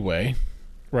get leeway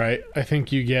right? I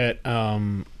think you get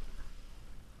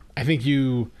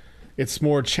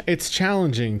it's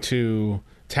challenging to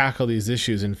tackle these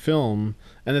issues in film,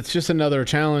 and it's just another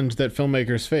challenge that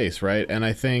filmmakers face, right? And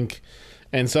I think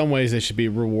in some ways they should be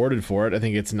rewarded for it. I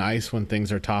think it's nice when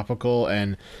things are topical,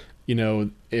 and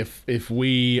if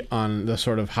we on the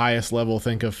sort of highest level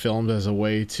think of films as a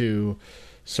way to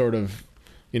sort of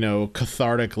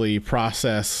cathartically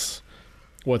process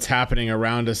what's happening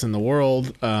around us in the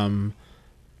world,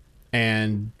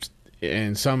 and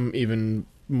some even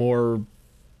more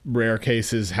rare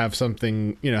cases have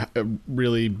something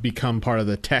really become part of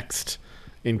the text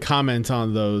in comment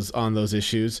on those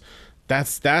issues.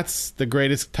 That's the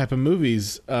greatest type of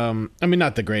movies. I mean,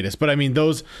 not the greatest, but I mean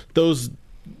those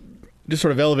just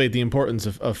sort of elevate the importance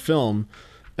of film.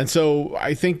 And so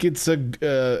I think it's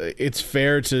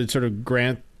fair to sort of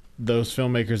grant those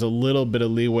filmmakers a little bit of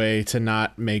leeway to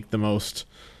not make the most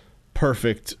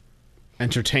perfect,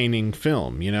 entertaining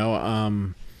film.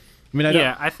 I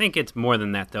think it's more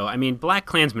than that, though. I mean, Black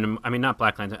Panther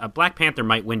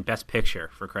might win Best Picture,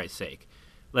 for Christ's sake.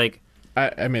 Like,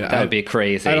 that would be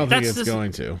crazy. I don't think it's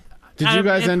going to. Did you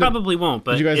guys probably won't.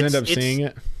 But did you guys end up seeing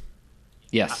it?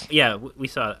 Yes. Yeah, we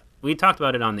saw it. We talked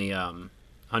about it on the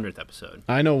 100th episode.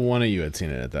 I know one of you had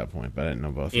seen it at that point, but I didn't know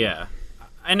both. Yeah,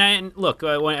 and look,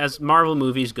 as Marvel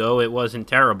movies go, it wasn't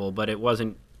terrible, but it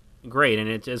wasn't great, and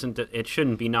it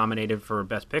shouldn't be nominated for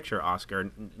Best Picture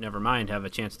Oscar. Never mind have a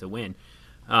chance to win.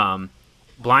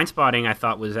 Blindspotting I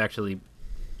thought was actually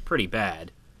pretty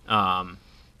bad. That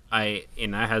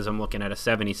has I'm looking at a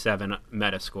 77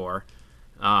 Metascore.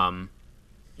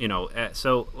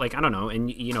 So like I don't know,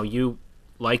 and you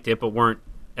liked it but weren't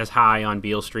as high on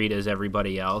Beale Street as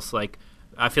everybody else. Like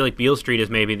I feel like Beale Street is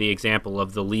maybe the example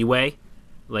of the leeway.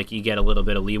 Like you get a little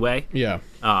bit of leeway. Yeah.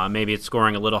 Maybe it's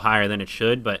scoring a little higher than it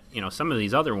should, but some of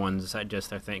these other ones I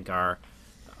think are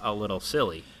a little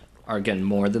silly. Are getting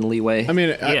more than leeway. I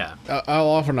mean, yeah. I'll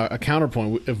offer a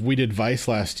counterpoint. If we did Vice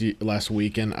last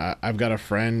week, and I've got a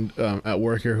friend at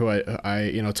work here who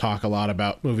I talk a lot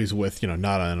about movies with,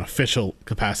 not on an official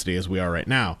capacity as we are right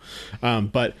now,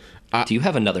 but. Do you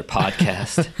have another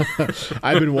podcast?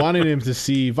 I've been wanting him to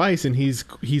see Vice, and he's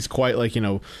quite like he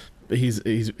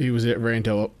was very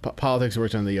into politics,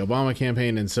 worked on the Obama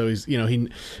campaign, and so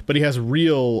but he has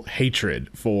real hatred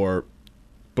for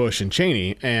Bush and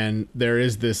Cheney, and there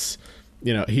is this,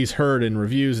 he's heard in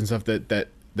reviews and stuff that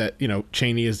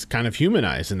Cheney is kind of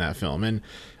humanized in that film, and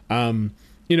and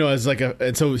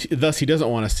so thus he doesn't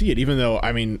want to see it, even though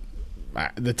I mean.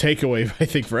 The takeaway I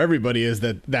think for everybody is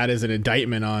that is an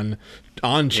indictment on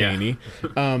Cheney,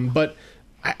 yeah. But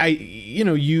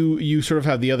you sort of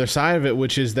have the other side of it,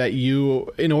 which is that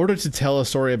in order to tell a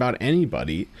story about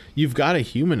anybody, you've got to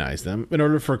humanize them. In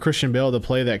order for Christian Bale to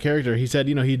play that character, he said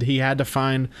he had to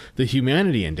find the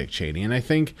humanity in Dick Cheney, and I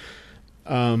think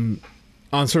on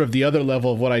sort of the other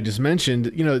level of what I just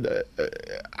mentioned,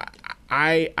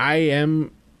 I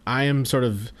am sort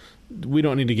of. We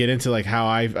don't need to get into like how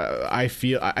I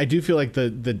feel. I do feel like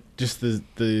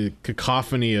the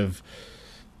cacophony of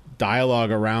dialogue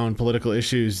around political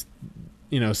issues,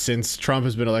 since Trump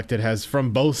has been elected, has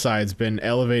from both sides been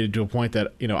elevated to a point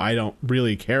that I don't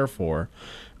really care for.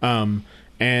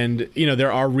 And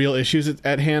there are real issues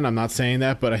at hand. I'm not saying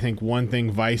that, but I think one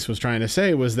thing Vice was trying to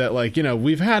say was that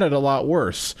we've had it a lot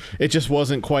worse. It just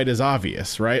wasn't quite as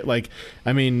obvious, right? Like,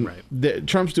 I mean, right.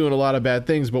 Trump's doing a lot of bad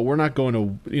things, but we're not going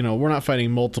to, we're not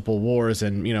fighting multiple wars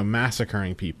and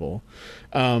massacring people.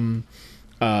 And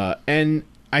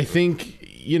I think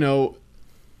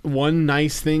one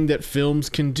nice thing that films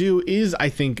can do is I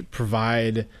think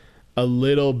provide a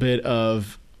little bit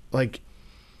of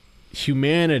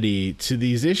humanity to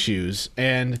these issues.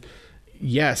 And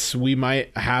yes, we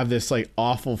might have this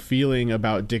awful feeling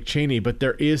about Dick Cheney, but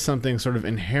there is something sort of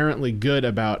inherently good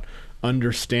about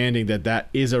understanding that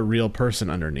is a real person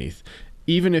underneath,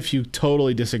 even if you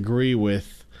totally disagree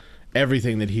with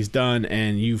everything that he's done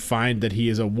and you find that he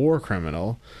is a war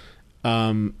criminal.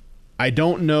 I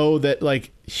don't know that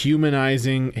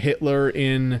humanizing Hitler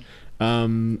in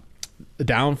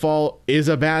Downfall is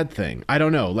a bad thing. I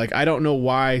don't know. I don't know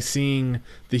why seeing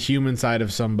the human side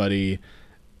of somebody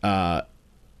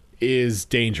is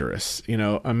dangerous.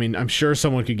 I mean, I'm sure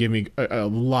someone could give me a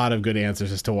lot of good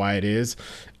answers as to why it is,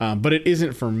 but it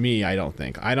isn't for me. I don't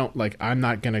think. I'm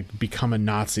not gonna become a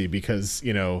Nazi because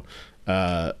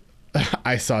I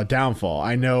saw Downfall.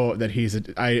 I know that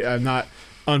I'm not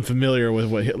unfamiliar with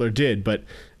what Hitler did, but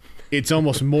it's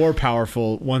almost more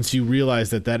powerful once you realize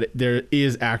that there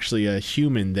is actually a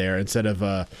human there instead of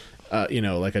a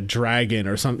dragon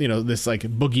or something, this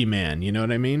boogeyman, you know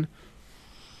what I mean?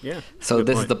 Yeah. So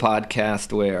this is the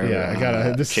podcast where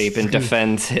Chapin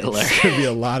defends Hitler. There's going to be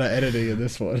a lot of editing in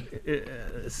this one.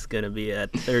 It's going to be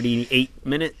at 38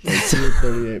 minutes.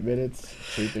 38 minutes.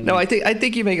 No, I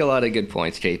think you make a lot of good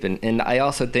points, Chapin. And I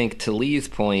also think, to Lee's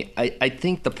point, I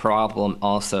think the problem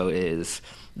also is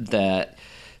that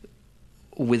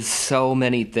with so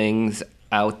many things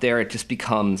out there, it just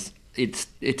becomes, it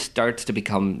starts to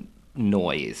become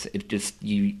noise. It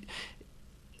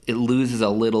loses a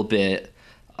little bit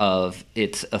of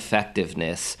its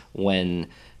effectiveness when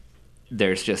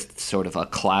there's just sort of a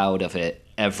cloud of it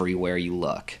everywhere you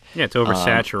look. Yeah, it's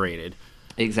oversaturated.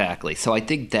 Exactly. So I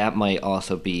think that might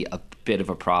also be a bit of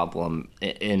a problem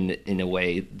in a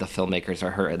way. The filmmakers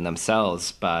are hurting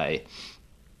themselves by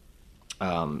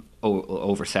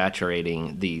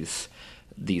oversaturating these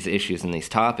issues and these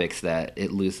topics, that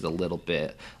it loses a little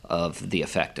bit of the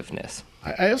effectiveness.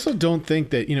 I also don't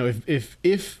think that,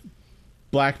 if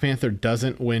Black Panther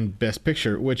doesn't win Best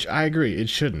Picture, which I agree it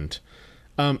shouldn't,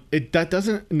 that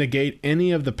doesn't negate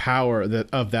any of the power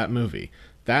of that movie.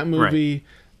 That movie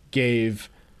gave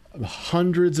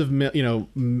hundreds of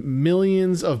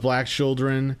millions of black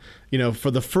children,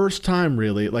 for the first time,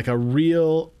 really, like a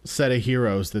real set of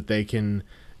heroes that they can,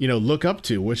 look up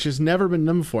to, which has never been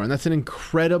done before, and that's an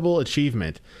incredible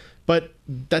achievement. But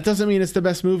that doesn't mean it's the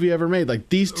best movie ever made. Like,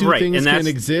 these two things can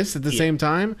exist at the same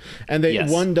time, and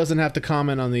one doesn't have to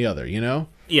comment on the other,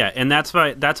 Yeah, and that's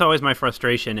always my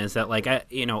frustration, is that, like,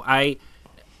 I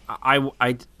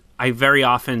very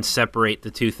often separate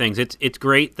the two things. It's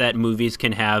great that movies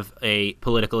can have a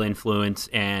political influence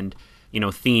and,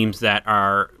 themes that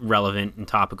are relevant and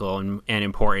topical and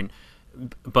important,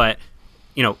 but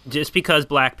just because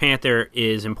Black Panther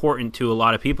is important to a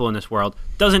lot of people in this world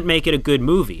doesn't make it a good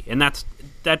movie, and that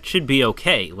should be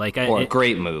okay. Like, or a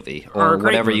great movie, or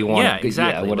whatever you want. Yeah,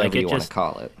 exactly. Whatever you want to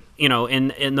call it.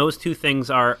 And those two things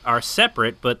are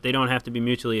separate, but they don't have to be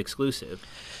mutually exclusive.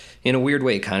 In a weird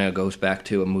way, it kind of goes back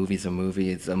to a movie's a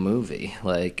movie. It's a movie.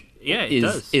 Like, yeah, it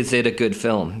does. Is it a good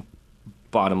film?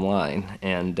 Bottom line,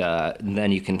 and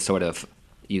then you can sort of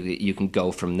you can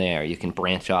go from there. You can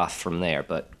branch off from there,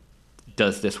 but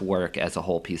does this work as a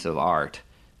whole piece of art?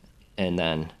 And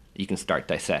then you can start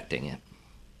dissecting it.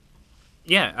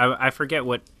 Yeah, I forget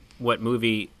what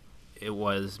movie it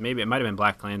was. Maybe it might have been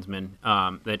Black Klansman,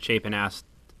 that Chapin asked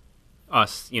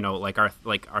us, our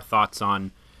thoughts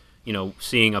on,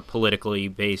 seeing a politically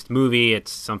based movie.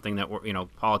 It's something that we're,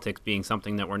 politics being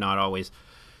something that we're not always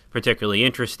particularly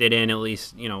interested in, at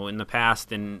least, in the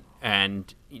past. And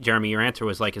Jeremy, your answer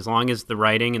was like, as long as the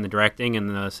writing and the directing and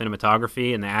the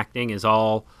cinematography and the acting is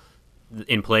all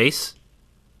in place,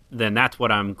 then that's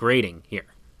what I'm grading here.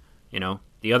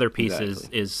 The other piece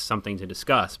is something to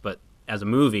discuss, but as a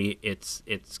movie, it's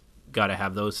got to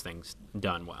have those things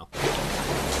done well.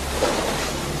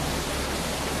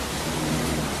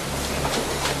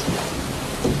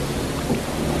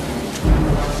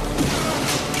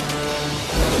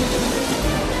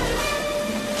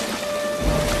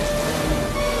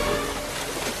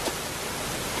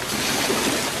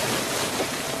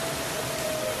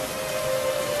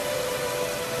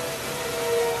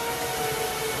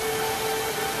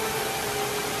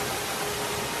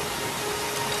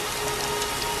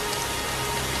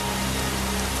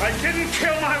 I didn't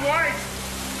kill my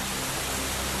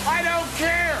wife. I don't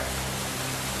care.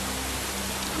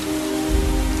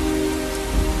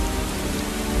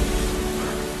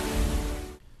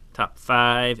 Top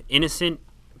 5 innocent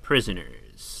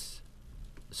prisoners.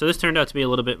 So this turned out to be a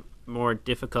little bit more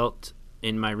difficult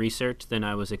in my research than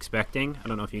I was expecting. I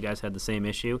don't know if you guys had the same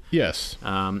issue. Yes.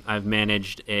 I've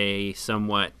managed a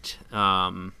somewhat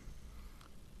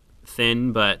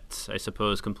thin, but I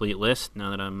suppose complete list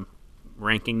now that I'm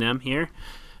ranking them here.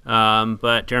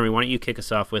 But Jeremy, why don't you kick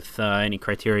us off with any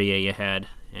criteria you had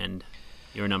and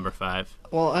your number 5?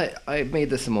 Well, I made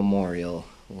this a memorial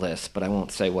list, but I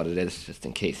won't say what it is, just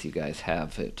in case you guys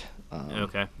have it.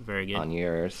 Okay, very good. On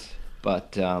yours,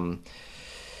 but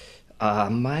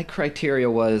my criteria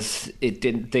was they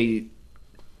didn't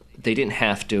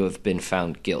have to have been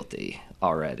found guilty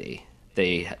already.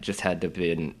 They just had to have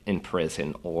been in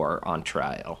prison or on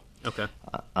trial. Okay.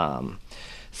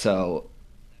 So,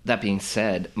 that being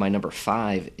said, my number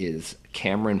 5 is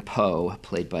Cameron Poe,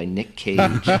 played by Nick Cage.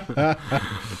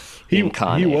 He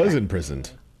was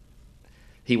imprisoned.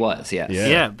 He was, yes.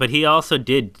 Yeah, but he also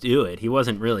did do it. He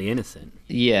wasn't really innocent.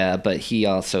 Yeah, but he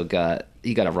also got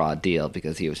a raw deal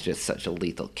because he was just such a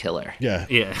lethal killer. Yeah.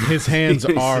 His hands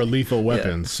are lethal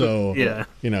weapons, so he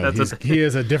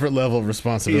has a different level of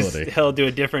responsibility. He's held to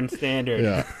a different standard.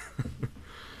 Yeah.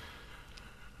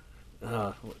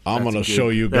 I'm going to show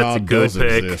you God does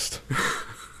exist.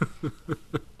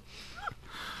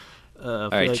 I feel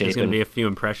right, like there's going Chapin. to be a few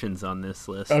impressions on this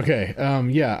list. Okay.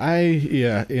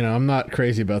 I'm not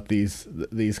crazy about these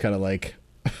kind of like,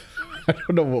 I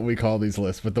don't know what we call these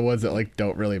lists, but the ones that like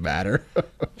don't really matter.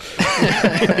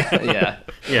 Yeah.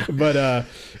 Yeah. But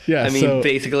yeah. I mean,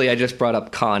 basically, I just brought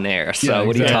up Con Air. So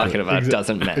what are you talking about?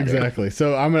 Doesn't matter. Exactly.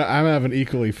 So I'm gonna have an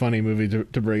equally funny movie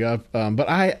to bring up, but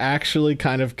I actually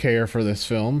kind of care for this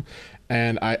film,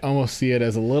 and I almost see it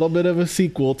as a little bit of a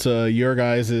sequel to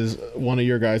one of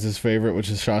your guys' favorite, which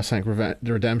is Shawshank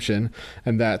Redemption,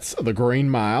 and that's The Green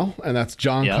Mile, and that's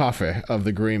John Coffey of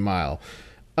The Green Mile.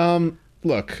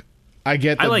 Look, I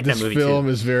get that like this that movie film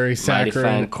too. is very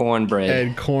saccharine cornbread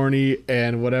and corny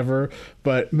and whatever,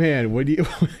 but man, when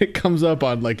it comes up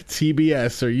on like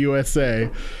TBS or USA,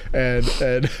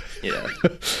 and Yeah.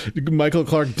 Michael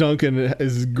Clark Duncan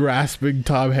is grasping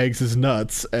Tom Hanks's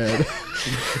nuts, and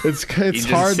it's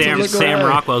hard to look Sam away.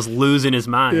 Rockwell's losing his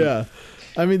mind. Yeah,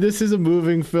 I mean, this is a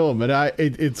moving film, and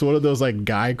it's one of those like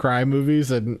guy cry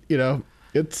movies, and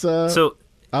it's So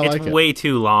I it's like it. way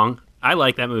too long. I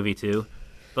like that movie too.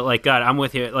 But like, God, I'm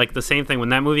with you. Like the same thing when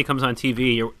that movie comes on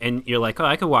TV, you're like, oh,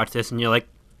 I could watch this, and you're like,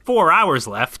 4 hours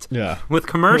left. Yeah, with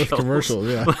commercials. With commercials,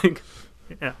 yeah. Like,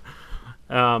 yeah.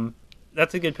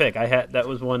 That's a good pick. That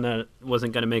was one that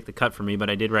wasn't going to make the cut for me, but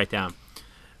I did write down.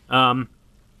 All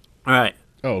right.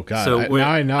 Oh God! So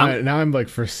now I'm like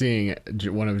foreseeing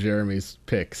one of Jeremy's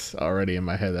picks already in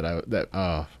my head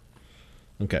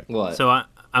okay. What? So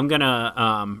I'm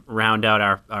gonna round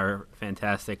out our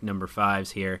fantastic number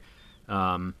fives here.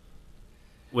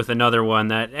 With another one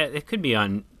that it could be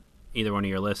on either one of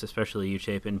your lists, especially you,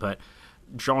 Chapin, but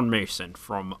John Mason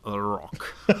from The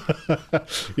Rock.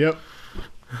 Yep.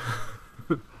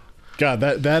 God,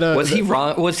 that was he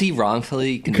wrong? Was he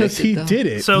wrongfully convicted? Because he though? did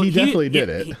it. So he definitely did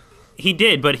it. He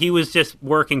did, but he was just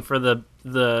working for the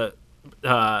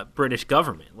British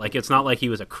government. Like, it's not like he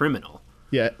was a criminal.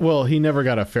 Yeah. Well, he never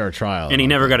got a fair trial, And he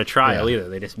never got a trial either.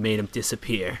 They just made him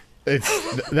disappear. It's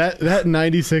that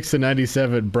 96 to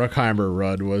 97 Bruckheimer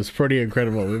run was pretty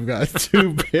incredible. We've got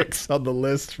 2 picks on the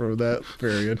list from that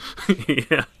period.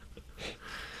 Yeah.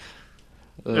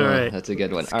 All right, that's a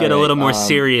good one. Let's get a little more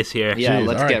serious here. Yeah, Jeez.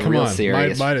 let's All right, get come real on.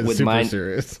 serious. Mine is super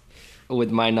serious. With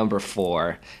my number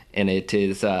 4, and it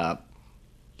is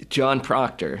John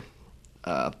Proctor,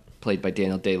 played by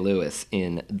Daniel Day-Lewis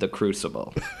in The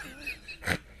Crucible.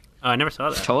 I never saw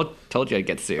that. Told you I'd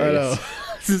get I serious. know.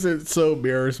 It so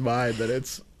mirrors mine that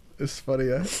it's funny.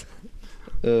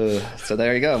 So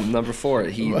there you go, number 4.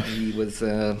 He was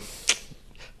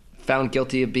found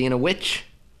guilty of being a witch.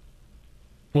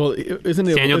 Well, isn't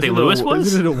it Daniel Day-Lewis was?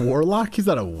 Isn't it a warlock? He's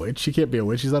not a witch. He can't be a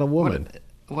witch. He's not a woman.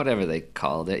 Whatever they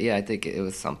called it. Yeah, I think it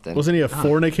was something. Wasn't he a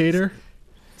fornicator?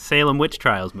 Salem Witch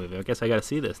Trials movie. I guess I got to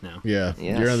see this now. Yeah,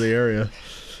 Yes. you're in the area.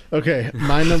 Okay,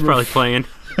 my number. Probably playing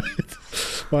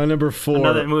My number 4.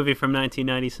 another movie from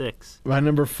 1996. My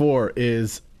number 4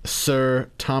 is Sir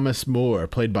Thomas More,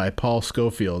 played by Paul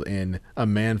Scofield in A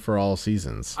Man for All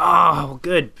Seasons. Oh,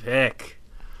 good pick.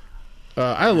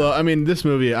 I mean, this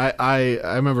movie.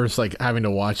 I remember just like having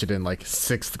to watch it in like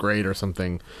 6th grade or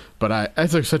something. But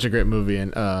it's like such a great movie,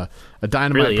 and a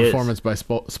dynamite Really is. performance by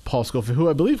Paul Scofield, who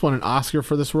I believe won an Oscar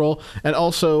for this role, and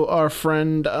also our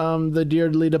friend, the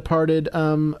dearly departed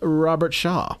Robert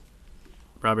Shaw.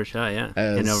 Robert Shaw, yeah.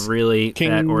 As And a really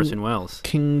King- fat Orson Welles.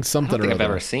 King I something don't think or I've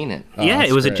other. ever seen it. Oh, Yeah, that's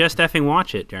it was great. a Just Effing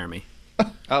Watch It, Jeremy.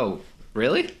 Oh,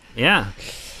 really? Yeah.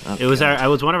 It was I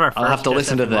was one of our first I'll have to Just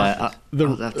listen to Effing that. Watches.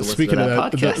 I'll have to listen Speaking to of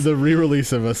that that, podcast. the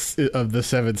re-release of the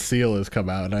Seventh Seal has come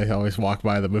out, and I always walk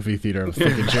by the movie theater and I was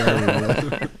thinking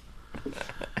Jeremy.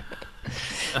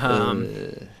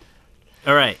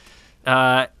 All right.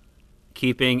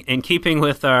 Keeping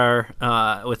with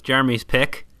our with Jeremy's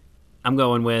pick, I'm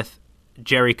going with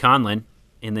Jerry Conlon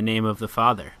in The Name of the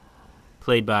Father,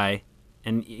 played by,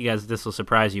 and you guys, this will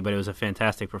surprise you, but it was a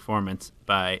fantastic performance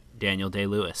by Daniel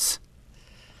Day-Lewis.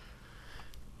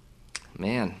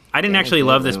 Man, I didn't actually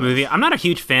love this movie. I'm not a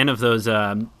huge fan of those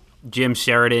Jim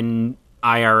Sheridan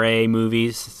IRA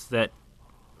movies that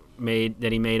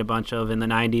he made a bunch of in the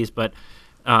 90s, but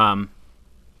Daniel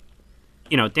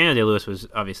Day-Lewis is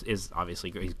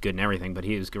obviously he's good in everything, but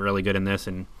he was really good in this,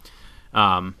 and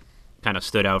kind of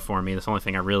stood out for me. That's the only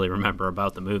thing I really remember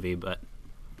about the movie, but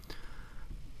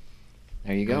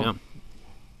there you go. Yeah.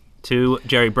 2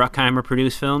 Jerry Bruckheimer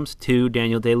produced films, 2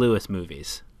 Daniel Day-Lewis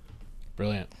movies.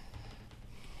 Brilliant.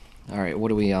 All right,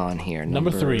 what are we on here?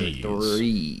 Number threes.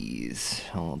 Threes.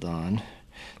 Hold on.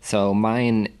 So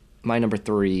my number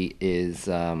 3 is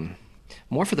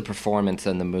more for the performance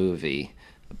than the movie,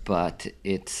 but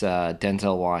it's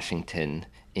Denzel Washington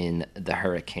in The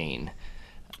Hurricane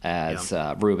as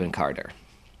Reuben Carter.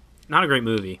 Not a great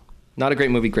movie. Not a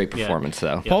great movie, great performance,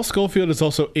 though. Paul Scofield is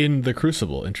also in The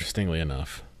Crucible, interestingly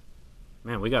enough.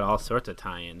 Man, we got all sorts of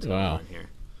tie-ins going on here.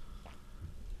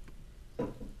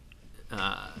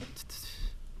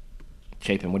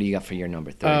 Chapin, what do you got for your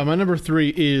number 3? My number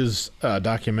 3 is a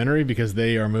documentary, because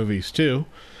they are movies too,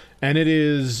 and it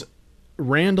is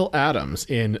Randall Adams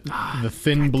in The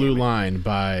Thin Blue Line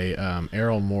by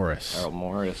Errol Morris. Errol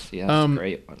Morris, yeah,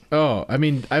 great one. Oh, I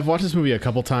mean, I've watched this movie a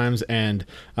couple times, and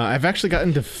I've actually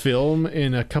gotten to film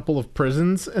in a couple of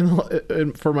prisons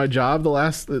for my job the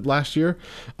last year,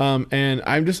 and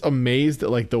I'm just amazed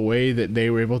at like the way that they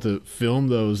were able to film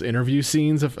those interview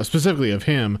scenes, specifically of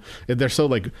him. They're so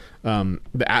like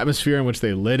the atmosphere in which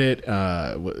they lit it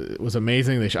was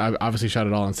amazing. They obviously shot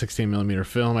it all on 16 millimeter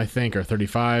film, I think, or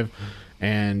 35.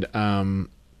 And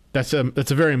that's a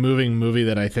very moving movie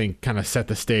that I think kind of set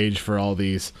the stage for all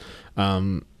these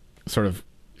sort of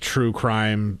true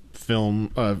crime film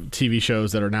TV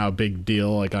shows that are now a big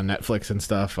deal, like on Netflix and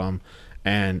stuff.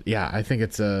 And yeah, I think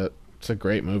it's a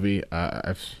great movie.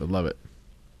 I love it.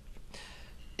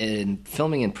 And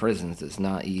filming in prisons is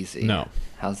not easy. No.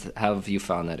 How have you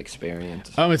found that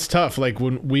experience? It's tough. Like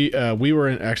when we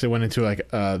went into like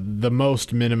the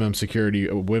most minimum security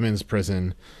women's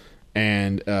prison.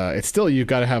 And it's still, you've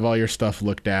got to have all your stuff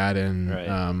looked at,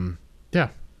 and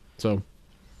so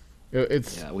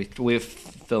it's we've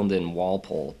filmed in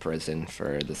Walpole prison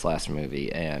for this last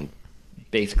movie, and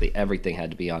basically everything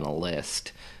had to be on a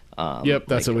list.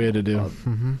 That's what we had to do.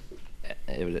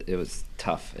 It was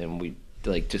tough, and we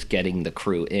just getting the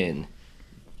crew in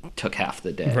took half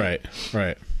the day.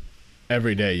 Right.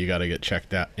 Every day you got to get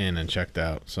checked in and checked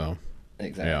out. So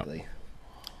exactly. Yeah.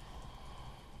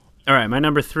 All right, my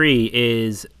number 3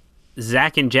 is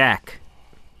Zach and Jack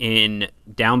in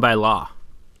Down by Law.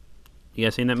 You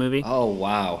guys seen that movie? Oh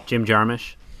wow, Jim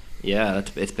Jarmusch. Yeah,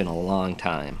 it's been a long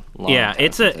time. I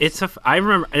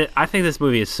remember. I think this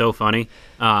movie is so funny.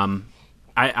 I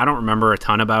don't remember a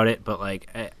ton about it, but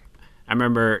like I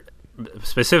remember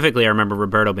specifically. I remember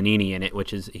Roberto Benigni in it,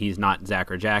 which is he's not Zach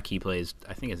or Jack. He plays.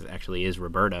 I think it actually is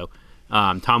Roberto.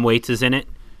 Tom Waits is in it.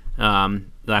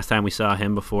 Last time we saw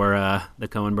him before the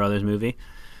Coen Brothers movie,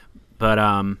 but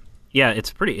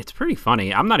it's pretty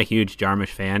funny. I'm not a huge Jarmusch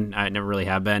fan. I never really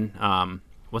have been.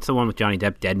 What's the one with Johnny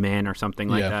Depp, Dead Man or something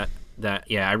like that?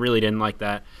 I really didn't like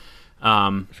that.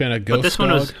 Fan of Ghost but this Dog?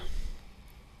 one was.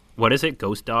 What is it?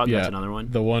 Ghost Dog? Yeah, That's another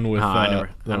one. The one with. I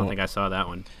don't think I saw that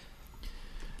one.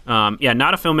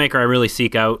 Not a filmmaker I really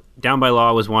seek out. Down by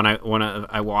Law was one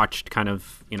I watched kind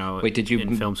of Wait, did you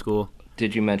in film school?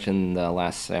 Did you mention The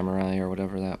Last Samurai or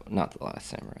whatever that? Not The Last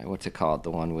Samurai. What's it called? The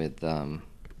one with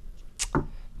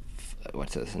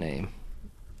what's his name?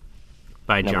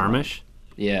 By Jarmusch?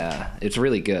 Yeah, it's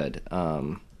really good.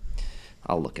 I'll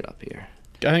look it up here.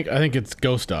 I think it's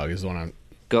Ghost Dog is the one I'm.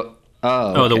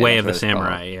 The Way of the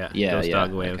Samurai. Yeah. Ghost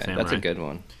Dog, The Way of the Samurai. That's a good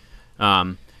one.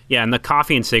 And the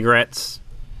Coffee and Cigarettes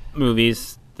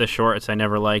movies, the shorts I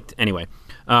never liked. Anyway,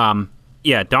 Down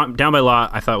by Law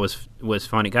I thought was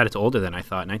funny. God, it's older than I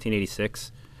thought.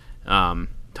 1986.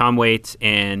 Tom Waits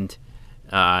and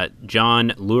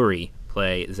John Lurie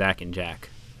play Zach and Jack.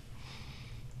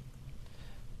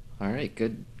 All right,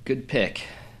 good pick.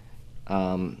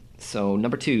 So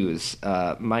number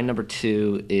 2s. My number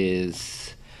 2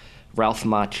 is Ralph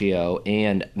Macchio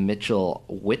and Mitchell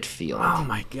Whitfield. Oh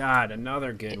my God,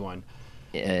 another good one.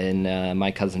 And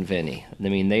My Cousin Vinny. I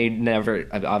mean, they never,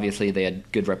 obviously they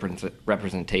had good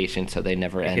representation, so they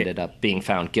never ended up being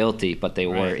found guilty, but they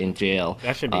were in jail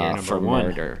that should be your number for one.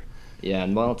 murder. Yeah,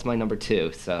 and well, it's my number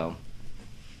 2, so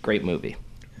great movie.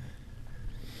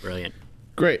 Brilliant.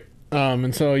 Great.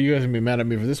 And so you guys are going to be mad at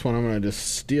me for this one. I'm going to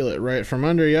just steal it right from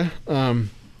under you.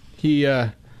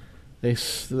 They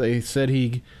said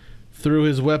he threw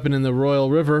his weapon in the Royal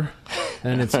River,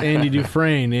 and it's Andy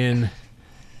Dufresne in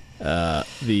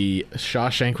the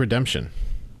Shawshank Redemption.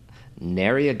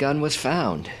 Nary a gun was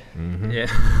found. Mm-hmm.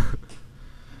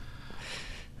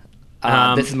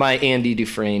 Yeah. This is my Andy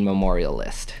Dufresne memorial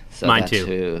list. So mine that's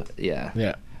too.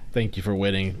 Yeah. Thank you for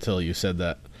waiting until you said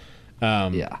that.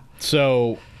 Yeah.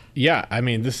 So, yeah, I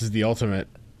mean, this is the ultimate.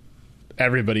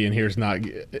 Everybody in here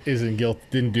isn't guilt,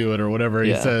 didn't do it, or whatever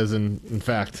he says. And in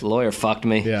fact, the lawyer fucked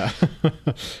me. Yeah,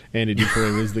 Andy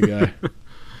Dufresne is the guy.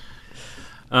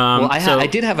 I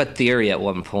did have a theory at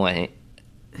one point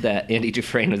that Andy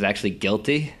Dufresne was actually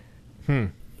guilty.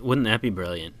 Wouldn't that be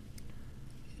brilliant?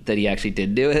 That he actually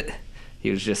did do it.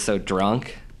 He was just so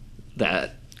drunk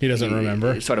that he doesn't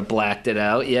remember. He sort of blacked it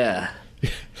out. Yeah.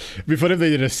 It'd be fun if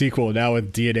they did a sequel now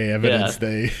with DNA evidence. Yeah.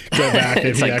 They go back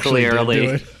and he actually clearly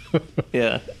did do it.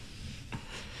 Yeah.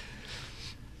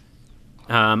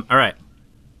 All right.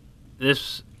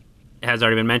 This has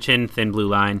already been mentioned. Thin Blue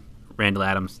Line, Randall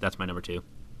Adams. That's my number 2.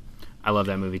 I love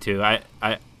that movie too.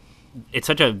 It's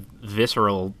such a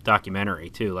visceral documentary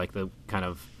too, like the kind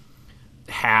of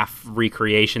half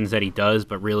recreations that he does,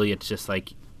 but really it's just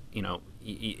like, you know,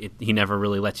 he never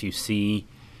really lets you see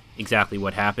exactly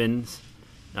what happens,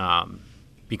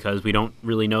 because we don't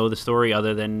really know the story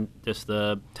other than just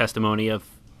the testimony of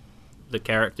the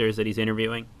characters that he's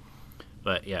interviewing.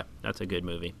 But yeah, that's a good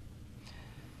movie.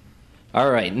 All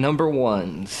right, number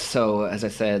 1. So, as I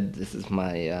said, this is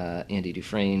my Andy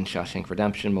Dufresne Shawshank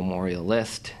Redemption memorial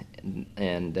list,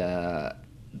 and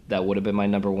that would have been my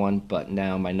number 1, but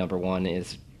now my number 1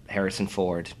 is Harrison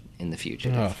Ford in The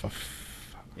Fugitive.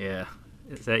 Yeah.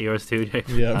 Is that yours too, Jake?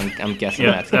 Yeah. I'm guessing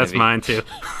that's mine too.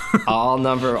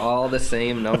 all the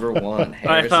same number 1.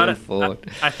 Harrison Ford.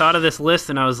 I thought of this list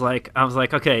and I was like,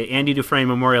 okay, Andy Dufresne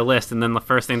memorial list, and then the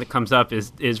first thing that comes up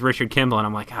is Richard Kimball, and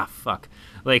I'm like, fuck.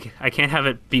 Like, I can't have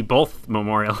it be both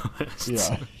memorial lists.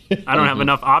 Yeah. I don't have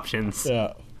enough options.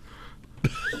 Yeah.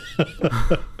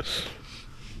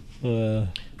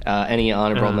 Any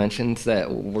honorable mentions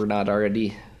that were not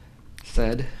already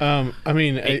said? I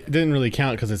mean, it didn't really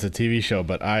count because it's a TV show,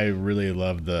 but I really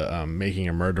loved the Making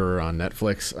a Murderer on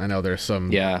Netflix. I know there's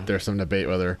some debate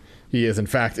whether he is in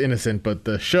fact innocent, but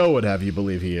the show would have you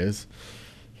believe he is.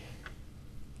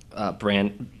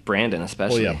 Brandon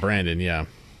especially. Well, yeah, Brandon, yeah.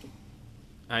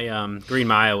 Green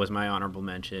Mile was my honorable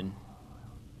mention,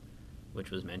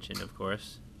 which was mentioned, of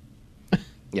course.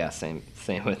 Yeah, same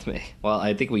with me. Well,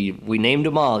 I think we named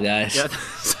them all, guys. Yeah,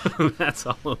 so that's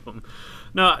all of them.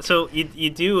 No, so you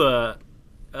do a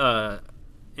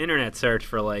internet search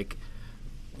for, like,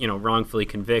 you know, wrongfully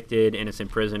convicted,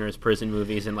 innocent prisoners, prison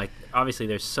movies, and, like, obviously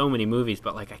there's so many movies,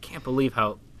 but, like, I can't believe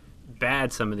how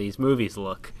bad some of these movies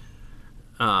look.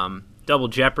 Double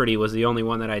Jeopardy was the only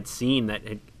one that I'd seen that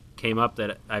had came up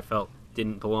that I felt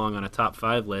didn't belong on a top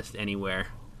 5 list anywhere.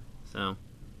 So,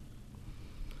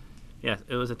 yeah,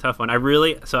 it was a tough one.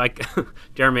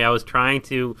 Jeremy, I was trying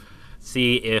to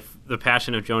see if The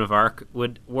Passion of Joan of Arc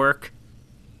would work.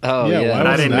 Oh, yeah. Why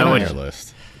wasn't that on your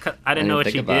list? I didn't know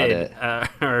what she did.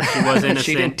 Or she was innocent.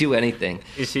 She didn't do anything.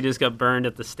 She just got burned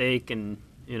at the stake, and,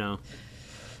 you know.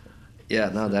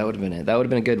 Yeah, no, that would have been it. That would have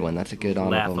been a good one. That's a good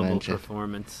honorable laughable mention.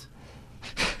 Performance.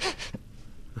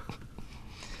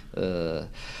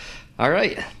 All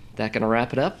right, that gonna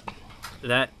wrap it up?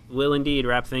 That will indeed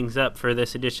wrap things up for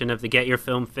this edition of the Get Your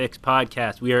Film Fix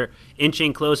podcast. We are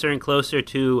inching closer and closer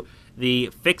to the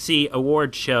Fixie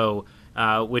Award Show,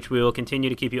 which we will continue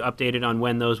to keep you updated on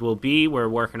when those will be. We're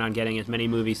working on getting as many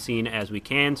movies seen as we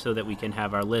can so that we can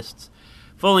have our lists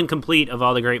full and complete of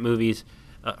all the great movies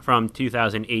from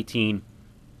 2018.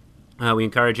 We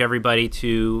encourage everybody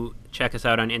to check us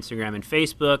out on Instagram and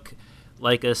Facebook,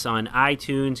 like us on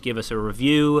iTunes, give us a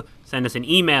review, send us an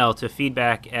email to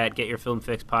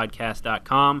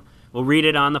feedback@getyourfilmfixpodcast.com. We'll read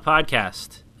it on the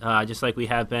podcast, just like we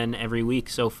have been every week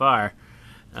so far.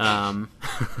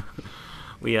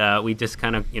 We just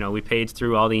kind of, we page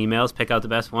through all the emails, pick out the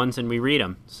best ones, and we read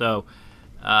them. So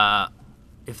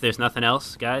if there's nothing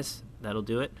else, guys, that'll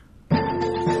do it.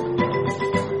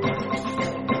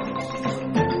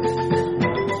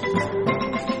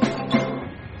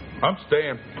 I'm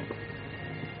staying.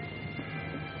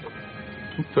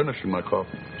 I'm finishing my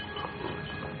coffee.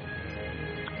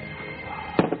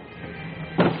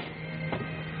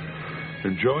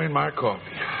 Enjoying my coffee.